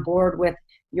get on board with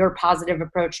your positive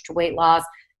approach to weight loss,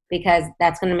 because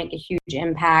that's going to make a huge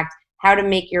impact. How to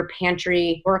make your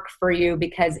pantry work for you,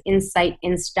 because in sight,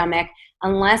 in stomach,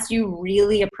 unless you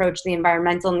really approach the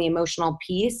environmental and the emotional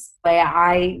piece, the way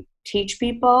I teach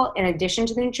people, in addition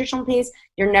to the nutritional piece,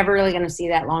 you're never really going to see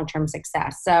that long-term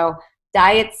success. So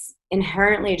diets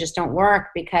inherently just don't work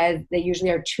because they usually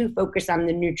are too focused on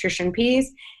the nutrition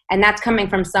piece. And that's coming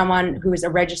from someone who is a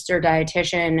registered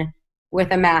dietitian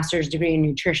with a master's degree in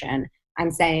nutrition. I'm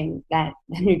saying that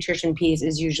the nutrition piece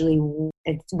is usually,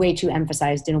 it's way too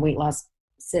emphasized in a weight loss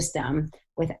system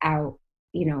without,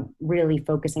 really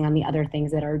focusing on the other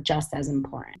things that are just as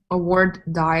important. A word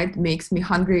diet makes me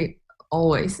hungry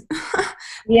always.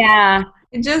 Yeah.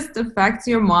 It just affects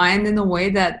your mind in a way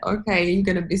that, okay, you're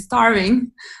going to be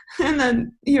starving and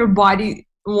then your body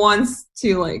wants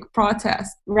to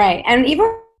protest. Right. And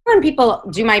even when people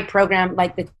do my program,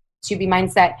 like the To Be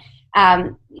Mindset,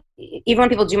 even when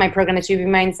people do my program, the To Be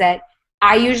Mindset,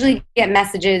 I usually get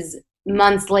messages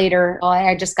months later,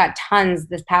 I just got tons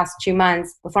this past 2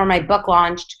 months before my book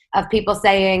launched of people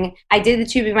saying, I did the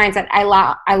 2B mindset.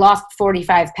 I lost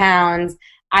 45 pounds.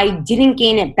 I didn't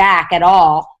gain it back at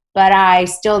all, but I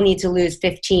still need to lose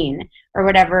 15 or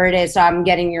whatever it is. So I'm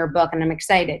getting your book and I'm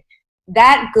excited.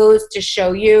 That goes to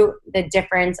show you the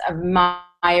difference of my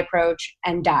approach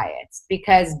and diets,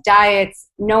 because diets,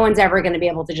 no one's ever going to be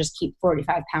able to just keep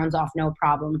 45 pounds off no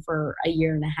problem for a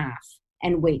year and a half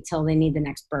and wait till they need the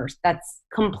next burst. That's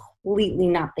completely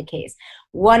not the case.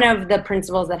 One of the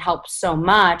principles that helps so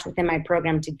much within my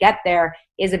program to get there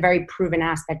is a very proven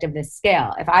aspect of this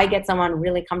scale. If I get someone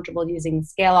really comfortable using the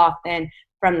scale often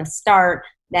from the start,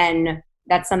 then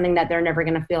that's something that they're never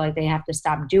going to feel like they have to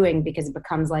stop doing, because it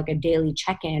becomes like a daily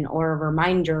check-in or a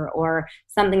reminder or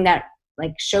something that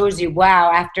like shows you,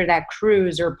 wow, after that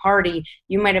cruise or party,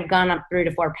 you might have gone up 3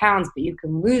 to 4 pounds, but you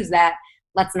can lose that.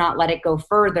 Let's not let it go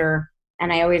further.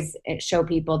 And I always show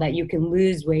people that you can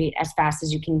lose weight as fast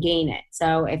as you can gain it.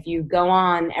 So if you go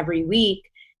on every week,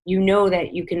 you know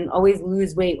that you can always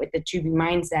lose weight with the 2B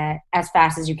mindset as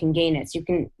fast as you can gain it. So you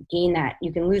can gain that,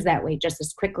 you can lose that weight just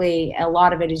as quickly. A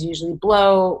lot of it is usually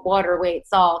bloat, water weight,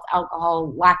 salt,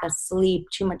 alcohol, lack of sleep,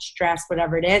 too much stress,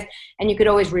 whatever it is. And you could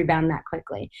always rebound that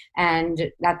quickly.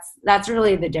 And that's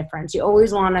really the difference. You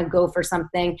always want to go for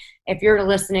something. If you're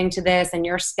listening to this and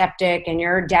you're a skeptic and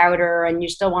you're a doubter and you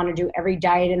still want to do every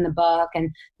diet in the book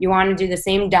and you want to do the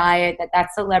same diet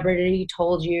that celebrity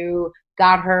told you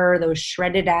got her those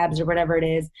shredded abs or whatever it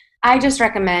is, I just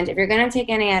recommend, if you're going to take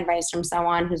any advice from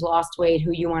someone who's lost weight,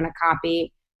 who you want to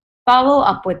copy, follow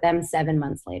up with them 7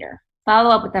 months later. Follow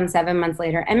up with them 7 months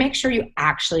later and make sure you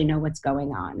actually know what's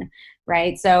going on,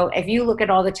 right? So if you look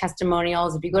at all the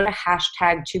testimonials, if you go to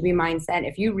 #2BMindset,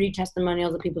 if you read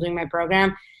testimonials of people doing my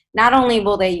program, not only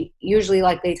will they usually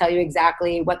likely tell you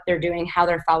exactly what they're doing, how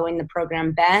they're following the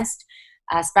program best,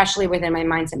 especially within my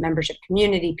Mindset membership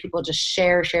community, people just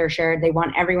share. They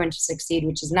want everyone to succeed,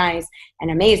 which is nice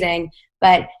and amazing,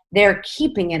 but they're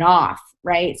keeping it off,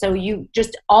 right? So you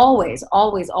just always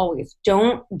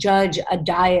don't judge a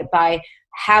diet by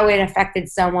how it affected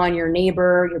someone, your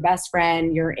neighbor, your best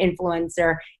friend, your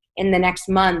influencer in the next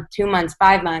month, 2 months,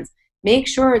 5 months. Make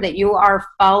sure that you are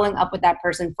following up with that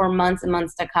person for months and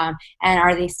months to come. And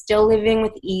are they still living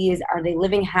with ease? Are they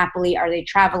living happily? Are they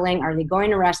traveling? Are they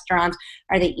going to restaurants?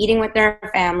 Are they eating with their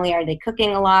family? Are they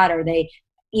cooking a lot? Are they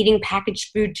eating packaged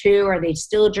food too? Are they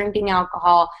still drinking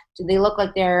alcohol? Do they look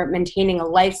like they're maintaining a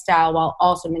lifestyle while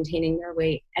also maintaining their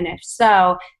weight? And if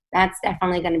so, that's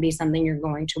definitely going to be something you're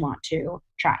going to want to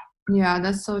try. Yeah,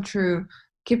 that's so true.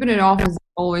 Keeping it off is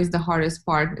always the hardest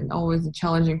part and always the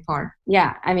challenging part.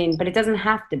 Yeah, I mean, but it doesn't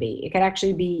have to be. It could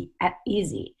actually be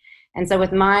easy. And so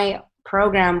with my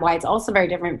program, why it's also very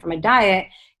different from a diet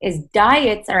is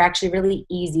diets are actually really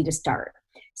easy to start.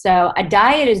 So a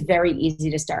diet is very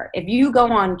easy to start. If you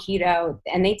go on keto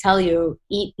and they tell you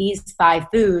eat these 5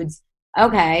 foods,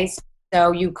 okay,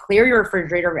 so you clear your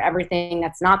refrigerator of everything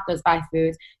that's not those 5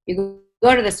 foods. You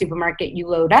go to the supermarket, you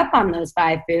load up on those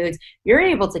 5 foods, you're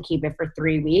able to keep it for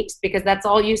 3 weeks because that's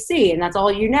all you see and that's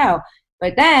all you know.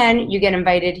 But then you get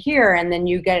invited here and then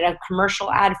you get a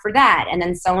commercial ad for that. And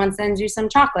then someone sends you some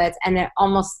chocolates and it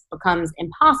almost becomes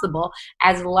impossible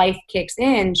as life kicks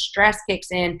in, stress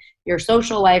kicks in, your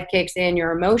social life kicks in,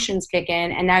 your emotions kick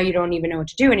in, and now you don't even know what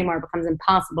to do anymore. It becomes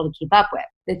impossible to keep up with.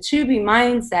 The 2B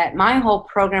mindset, my whole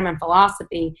program and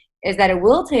philosophy is that it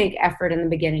will take effort in the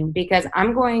beginning because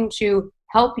I'm going to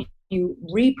help you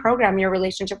reprogram your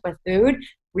relationship with food,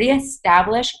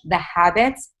 reestablish the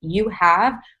habits you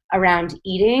have around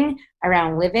eating,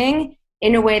 around living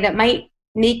in a way that might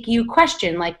make you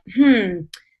question like,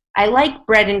 I like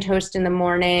bread and toast in the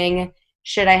morning.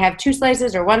 Should I have 2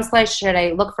 slices or 1 slice? Should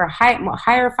I look for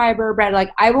higher fiber bread? Like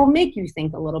I will make you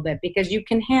think a little bit because you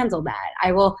can handle that.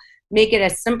 I will make it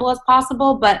as simple as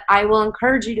possible, but I will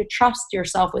encourage you to trust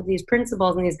yourself with these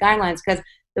principles and these guidelines because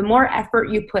the more effort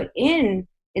you put in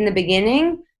the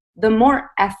beginning, the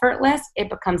more effortless it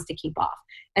becomes to keep off.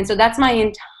 And so that's my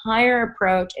entire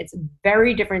approach. It's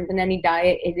very different than any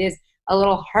diet. It is a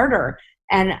little harder.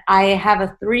 And I have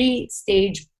a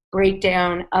 3-stage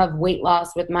breakdown of weight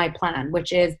loss with my plan,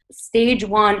 which is stage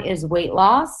 1 is weight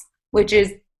loss, which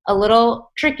is a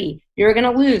little tricky. You're going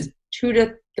to lose 2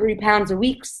 to 3 pounds a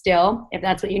week still, if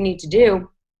that's what you need to do.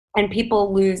 And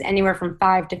people lose anywhere from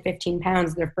 5 to 15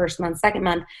 pounds their first month, second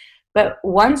month. But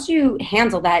once you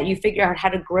handle that, you figure out how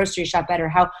to grocery shop better,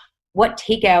 what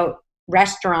takeout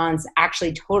restaurants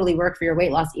actually totally work for your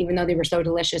weight loss, even though they were so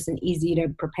delicious and easy to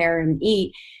prepare and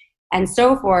eat and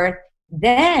so forth.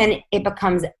 Then it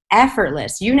becomes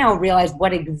effortless. You now realize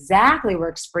what exactly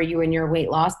works for you in your weight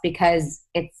loss because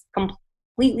it's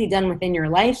completely completely done within your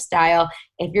lifestyle.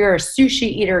 If you're a sushi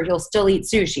eater, you'll still eat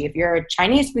sushi. If you're a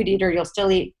Chinese food eater, you'll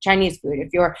still eat Chinese food. If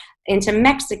you're into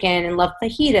Mexican and love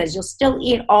fajitas, you'll still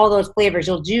eat all those flavors.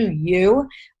 You'll do you,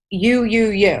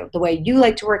 the way you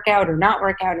like to work out or not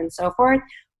work out and so forth.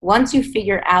 Once you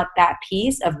figure out that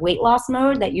piece of weight loss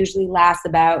mode that usually lasts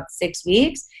about 6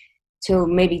 weeks to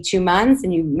maybe 2 months,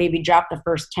 and you maybe drop the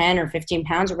first 10 or 15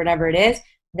 pounds or whatever it is,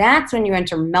 that's when you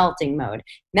enter melting mode.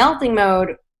 Melting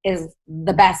mode is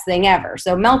the best thing ever.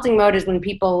 So melting mode is when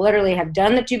people literally have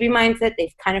done the 2B mindset,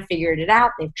 they've kind of figured it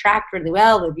out, they've tracked really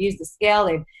well, they've used the scale,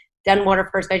 they've done water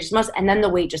first, veggies most, and then the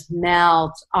weight just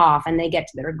melts off and they get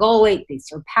to their goal weight, they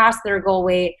surpass their goal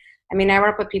weight. I mean, I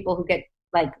work with people who get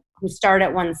who start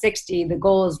at 160, the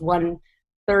goal is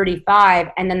 135,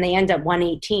 and then they end up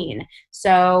 118.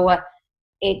 So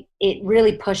it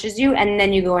really pushes you, and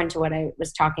then you go into what I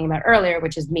was talking about earlier,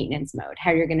 which is maintenance mode,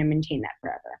 how you're going to maintain that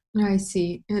forever. I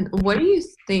see. And what do you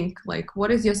think,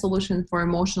 what is your solution for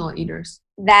emotional eaters?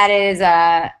 That is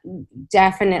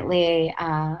definitely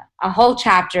a whole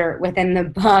chapter within the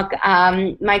book.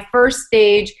 My first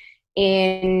stage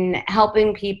in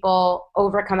helping people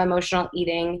overcome emotional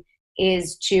eating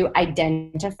is to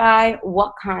identify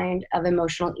what kind of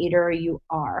emotional eater you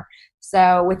are.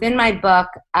 So within my book,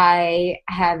 I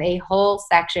have a whole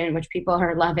section, which people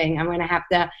are loving. I'm going to have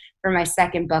to, for my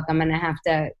second book, I'm going to have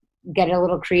to get a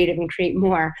little creative and create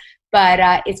more.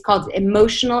 But it's called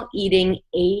Emotional Eating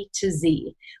A to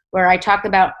Z, where I talk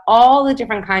about all the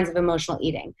different kinds of emotional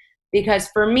eating. Because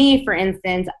for me, for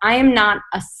instance, I am not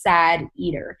a sad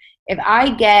eater. If I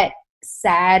get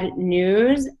sad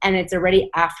news and it's already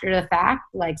after the fact,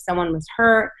 like someone was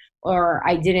hurt or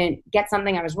I didn't get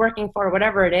something I was working for,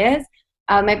 whatever it is,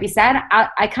 might be sad,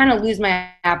 I kind of lose my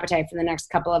appetite for the next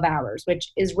couple of hours,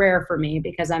 which is rare for me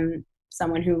because I'm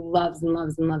someone who loves and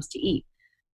loves and loves to eat.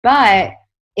 But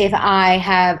if I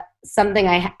have something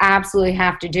I absolutely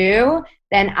have to do,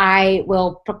 then I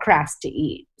will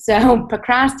procrastinate. So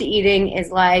procrastinating is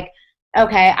like,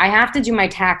 okay, I have to do my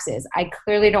taxes. I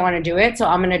clearly don't want to do it, so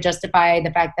I'm going to justify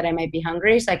the fact that I might be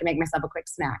hungry so I can make myself a quick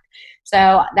snack.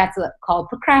 So that's called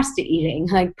procrastinating,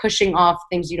 like pushing off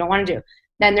things you don't want to do.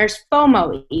 Then there's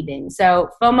FOMO eating. So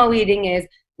FOMO eating is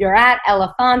you're at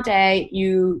Elefante,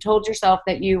 you told yourself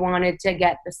that you wanted to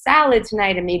get the salad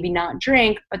tonight and maybe not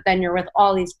drink, but then you're with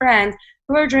all these friends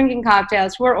who are drinking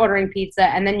cocktails, who are ordering pizza,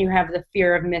 and then you have the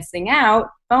fear of missing out,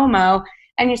 FOMO,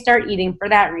 and you start eating for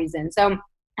that reason. So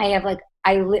I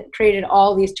created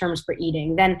all these terms for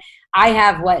eating. Then I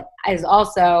have what is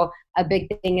also a big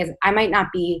thing is I might not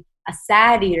be a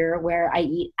sad eater where I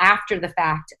eat after the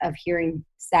fact of hearing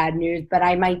sad news, but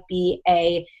I might be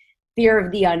a fear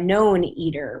of the unknown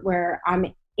eater where I'm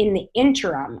in the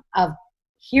interim of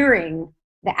hearing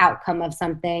the outcome of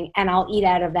something and I'll eat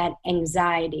out of that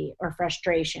anxiety or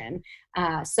frustration.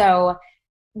 So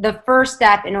the first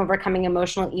step in overcoming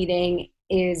emotional eating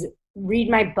is read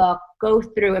my book, go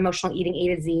through Emotional Eating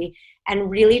A to Z, and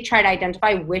really try to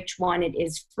identify which one it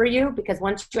is for you. Because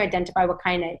once you identify what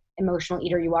kind of emotional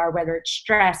eater you are, whether it's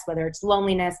stress, whether it's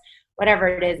loneliness, whatever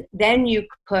it is, then you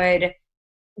could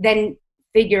then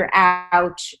figure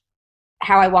out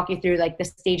how I walk you through like the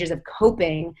stages of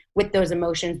coping with those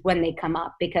emotions when they come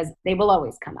up, because they will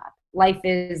always come up. Life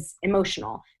is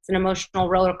emotional. It's an emotional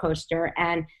roller coaster,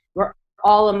 and we're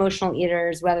all emotional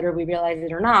eaters, whether we realize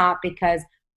it or not, because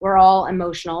we're all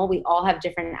emotional. We all have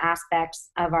different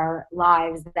aspects of our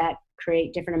lives that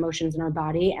create different emotions in our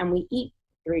body, and we eat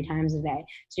 3 times a day.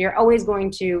 So you're always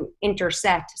going to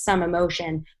intersect some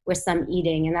emotion with some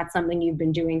eating, and that's something you've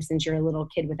been doing since you're a little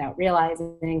kid without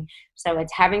realizing. So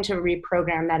it's having to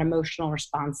reprogram that emotional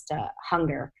response to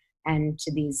hunger and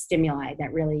to these stimuli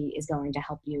that really is going to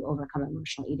help you overcome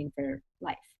emotional eating for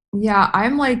life. Yeah,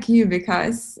 I'm like you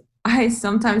because I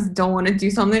sometimes don't want to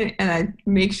do something and I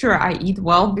make sure I eat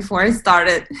well before I start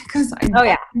it because I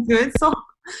do it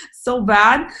so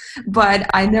bad. But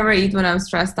I never eat when I'm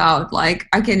stressed out. Like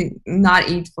I can not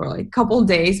eat for like a couple of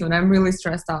days when I'm really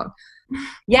stressed out.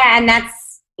 Yeah, and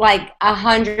that's like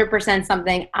 100%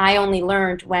 something I only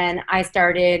learned when I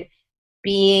started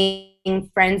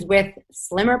being friends with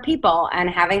slimmer people and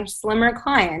having slimmer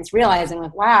clients, realizing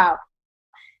like, wow,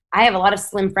 I have a lot of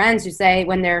slim friends who say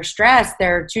when they're stressed,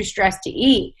 they're too stressed to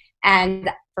eat. And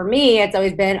for me, it's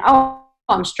always been, oh,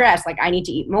 I'm stressed, like I need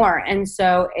to eat more. And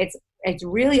so it's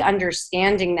really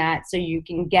understanding that so you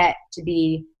can get to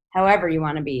be however you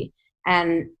want to be.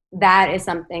 And that is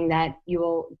something that you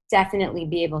will definitely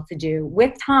be able to do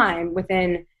with time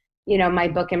within, my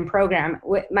book and program.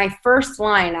 With my first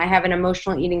line, I have an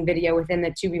emotional eating video within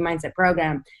the 2B Mindset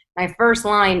program. My first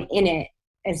line in it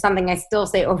is something I still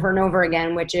say over and over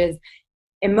again, which is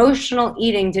emotional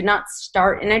eating did not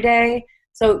start in a day.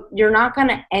 So you're not going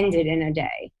to end it in a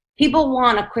day. People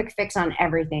want a quick fix on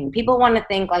everything. People want to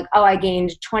think like, oh, I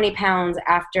gained 20 pounds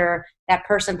after that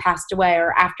person passed away,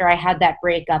 or after I had that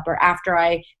breakup, or after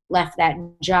I left that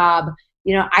job.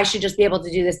 You know, I should just be able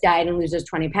to do this diet and lose those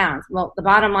 20 pounds. Well, the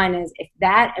bottom line is, if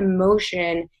that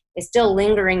emotion is still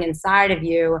lingering inside of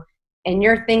you and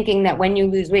you're thinking that when you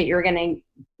lose weight, you're going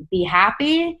to be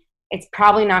happy, it's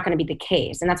probably not going to be the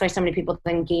case. And that's why so many people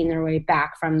then gain their weight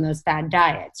back from those fad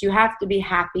diets. You have to be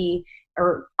happy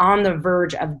or on the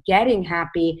verge of getting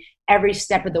happy every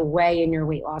step of the way in your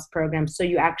weight loss program, so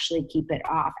you actually keep it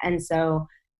off. And so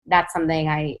that's something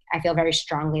I feel very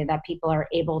strongly that people are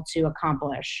able to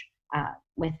accomplish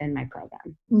within my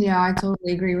program. Yeah, I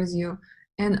totally agree with you.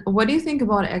 And what do you think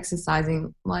about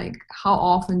exercising? Like, how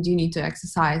often do you need to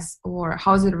exercise, or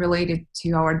how is it related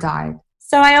to our diet?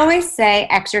 So I always say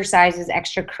exercise is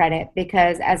extra credit,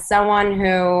 because as someone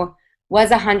who was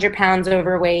 100 pounds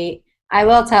overweight, I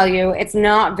will tell you, it's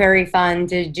not very fun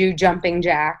to do jumping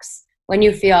jacks when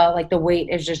you feel like the weight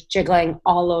is just jiggling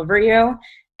all over you.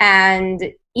 And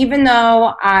even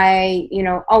though I,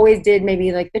 always did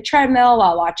maybe like the treadmill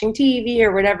while watching TV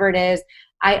or whatever it is,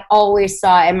 I always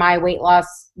saw in my weight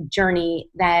loss journey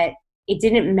that it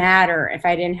didn't matter if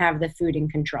I didn't have the food in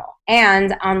control.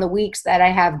 And on the weeks that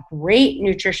I have great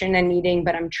nutrition and eating,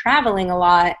 but I'm traveling a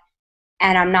lot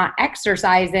and I'm not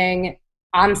exercising,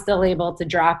 I'm still able to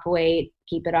drop weight,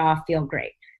 keep it off, feel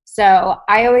great. So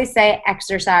I always say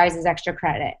exercise is extra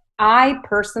credit. I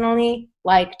personally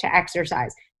like to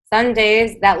exercise. Some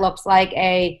days that looks like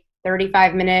a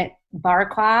 35-minute bar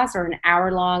class or an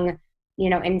hour-long,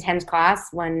 intense class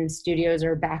when studios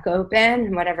are back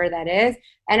open, whatever that is.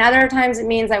 And other times it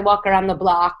means I walk around the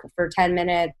block for 10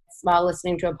 minutes while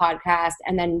listening to a podcast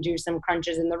and then do some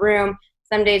crunches in the room.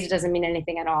 Some days it doesn't mean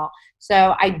anything at all.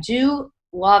 So I do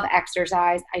love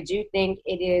exercise. I do think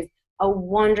it is a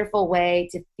wonderful way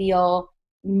to feel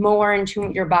more in tune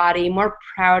with your body, more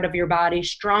proud of your body,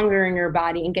 stronger in your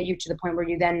body, and get you to the point where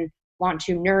you then want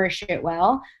to nourish it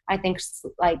well. I think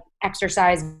like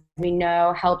exercise, we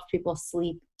know, helps people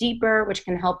sleep deeper, which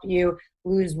can help you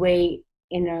lose weight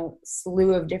in a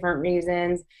slew of different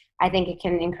reasons. I think it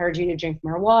can encourage you to drink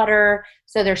more water.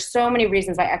 So there's so many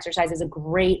reasons why exercise is a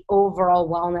great overall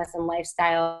wellness and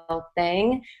lifestyle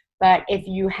thing. But if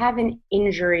you have an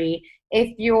injury,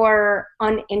 if you're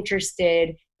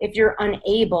uninterested, if you're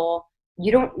unable,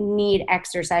 you don't need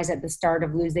exercise at the start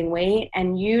of losing weight.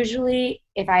 And usually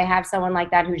if I have someone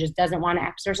like that who just doesn't want to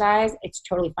exercise, it's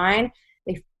totally fine.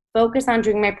 They focus on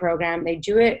doing my program. They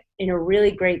do it in a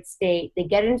really great state. They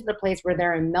get into the place where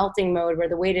they're in melting mode, where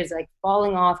the weight is like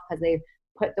falling off because they've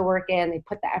put the work in, they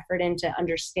put the effort into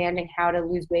understanding how to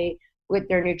lose weight with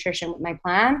their nutrition, with my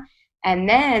plan. And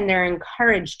then they're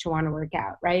encouraged to want to work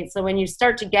out, right? So when you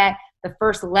start to get the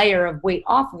first layer of weight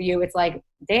off of you, it's like,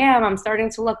 damn, I'm starting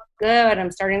to look good.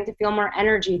 I'm starting to feel more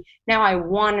energy. Now I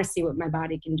want to see what my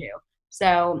body can do.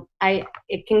 So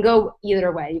it can go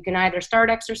either way. You can either start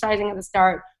exercising at the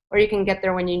start, or you can get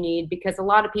there when you need, because a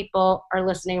lot of people are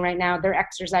listening right now. They're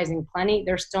exercising plenty.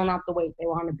 They're still not the weight they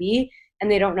want to be, and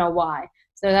they don't know why.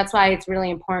 So that's why it's really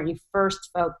important you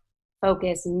first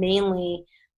focus mainly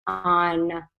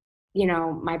on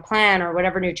my plan or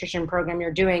whatever nutrition program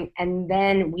you're doing, and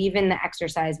then weave in the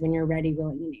exercise when you're ready,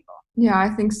 willing, and able. Yeah, I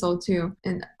think so too.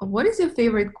 And what is your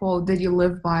favorite quote that you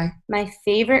live by? My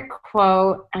favorite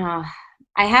quote, I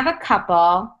have a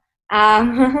couple.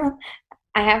 I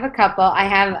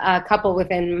have a couple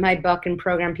within my book and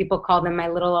program. People call them my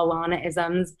little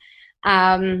Alana-isms.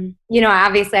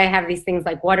 Obviously I have these things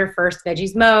like water first,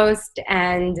 veggies most,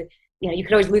 and you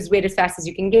can always lose weight as fast as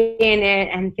you can gain it,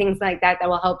 and things like that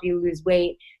will help you lose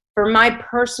weight. For my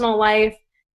personal life,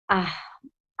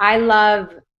 I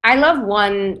love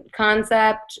one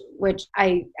concept, which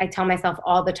I tell myself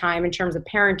all the time in terms of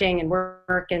parenting and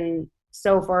work and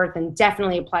so forth, and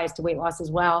definitely applies to weight loss as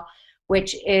well,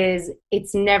 which is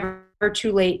it's never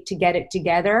too late to get it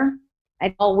together.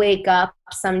 I'll wake up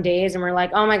some days and we're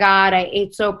like, oh my God, I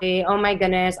ate so big. Oh my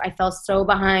goodness, I fell so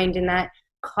behind in that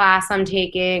class I'm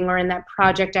taking or in that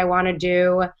project I want to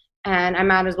do, and I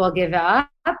might as well give up.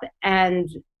 And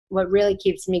what really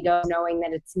keeps me going, knowing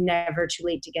that it's never too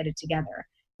late to get it together.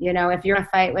 If you're in a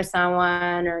fight with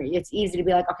someone, or it's easy to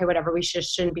be like, okay, whatever, we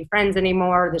just shouldn't be friends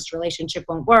anymore, this relationship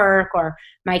won't work, or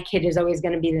my kid is always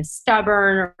going to be this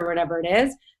stubborn, or whatever it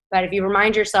is. But if you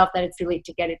remind yourself that it's too late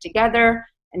to get it together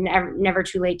and never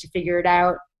too late to figure it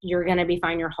out, you're going to be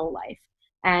fine your whole life.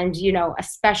 And,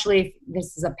 especially if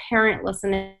this is a parent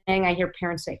listening, I hear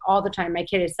parents say all the time, my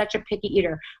kid is such a picky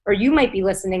eater. Or you might be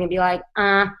listening and be like,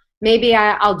 maybe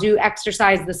I'll do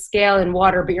exercise the scale and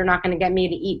water, but you're not going to get me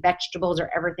to eat vegetables or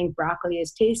ever think broccoli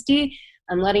is tasty.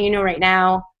 I'm letting you know right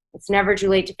now, it's never too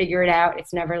late to figure it out.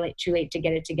 It's never too late to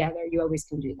get it together. You always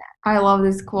can do that. I love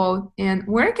this quote. And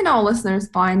where can our listeners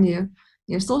find you?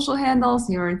 Your social handles,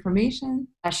 your information?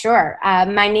 Sure.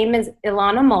 My name is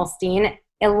Ilana Muhlstein.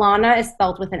 Ilana is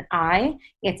spelled with an I.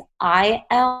 It's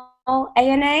ILANA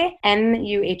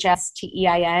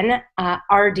MUHSTEIN,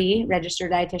 RD,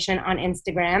 registered dietitian on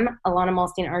Instagram, Ilana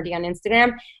Muhlstein RD on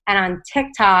Instagram, and on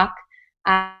TikTok,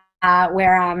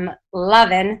 where I'm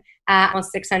loving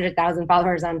almost 600,000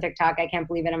 followers on TikTok. I can't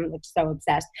believe it. I'm so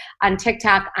obsessed. On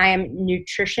TikTok, I am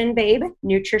Nutrition Babe,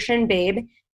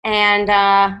 and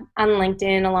on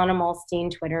LinkedIn, Ilana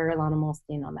Muhlstein, Twitter, Ilana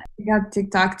Muhlstein, all that. I got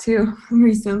TikTok too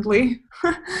recently.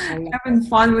 Having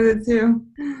fun with it too.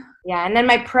 Yeah, and then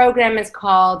my program is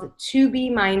called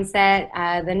 2B Mindset,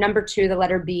 the number 2, the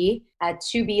letter B,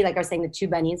 2B, like I was saying, the 2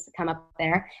 bunnies come up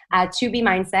there, 2B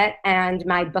Mindset, and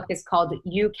my book is called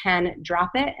You Can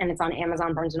Drop It, and it's on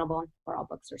Amazon, Barnes & Noble, where all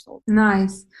books are sold.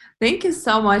 Nice. Thank you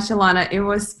so much, Ilana. It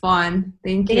was fun.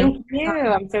 Thank you. Thank you.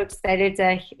 I'm so excited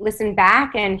to listen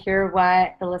back and hear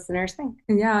what the listeners think.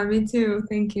 Yeah, me too.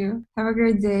 Thank you. Have a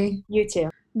great day. You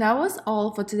too. That was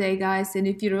all for today, guys. And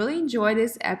if you really enjoyed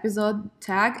this episode,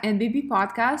 tag NBB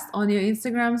Podcast on your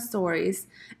Instagram stories.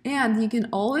 And you can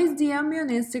always DM me on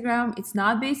Instagram. It's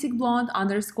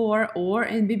NotBasicBlonde_ or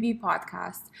NBB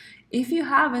Podcast. If you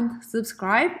haven't,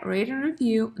 subscribe, rate, and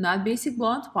review Not Basic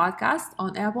Blonde Podcast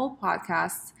on Apple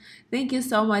Podcasts. Thank you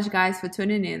so much, guys, for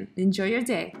tuning in. Enjoy your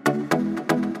day.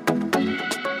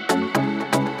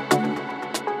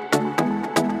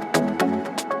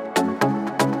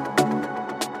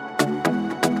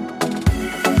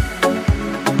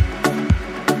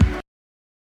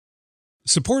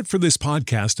 Support for this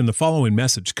podcast and the following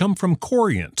message come from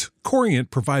Corient. Corient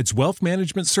provides wealth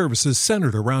management services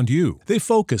centered around you. They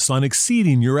focus on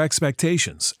exceeding your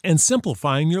expectations and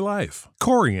simplifying your life.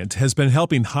 Corient has been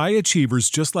helping high achievers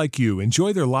just like you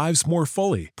enjoy their lives more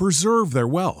fully, preserve their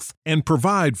wealth, and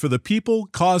provide for the people,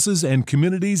 causes, and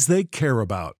communities they care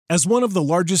about. As one of the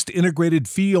largest integrated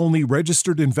fee-only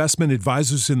registered investment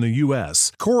advisors in the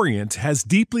U.S., Corient has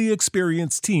deeply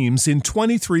experienced teams in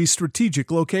 23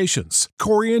 strategic locations.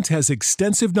 Corient has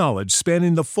extensive knowledge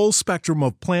spanning the full spectrum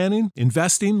of planning,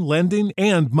 investing, lending,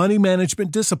 and money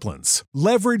management disciplines.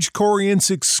 Leverage Corient's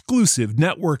exclusive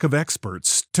network of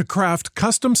experts to craft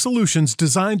custom solutions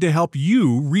designed to help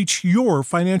you reach your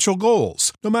financial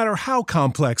goals, no matter how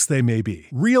complex they may be.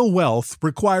 Real wealth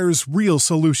requires real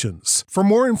solutions. For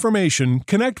more information,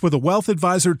 connect with a wealth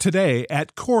advisor today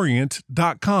at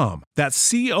Corient.com.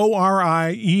 That's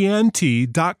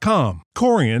Corient.com.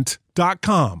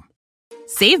 Corient.com.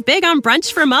 Save big on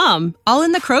brunch for mom, all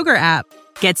in the Kroger app.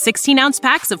 Get 16-ounce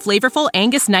packs of flavorful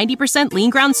Angus 90% lean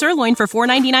ground sirloin for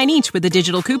 $4.99 each with a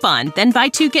digital coupon. Then buy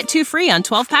 2, get 2 free on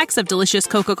 12 packs of delicious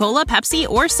Coca-Cola, Pepsi,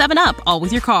 or 7-Up, all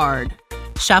with your card.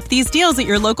 Shop these deals at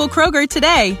your local Kroger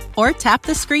today, or tap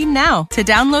the screen now to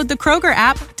download the Kroger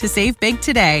app to save big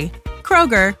today.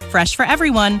 Kroger, fresh for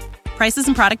everyone. Prices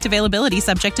and product availability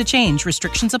subject to change.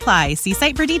 Restrictions apply. See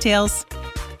site for details.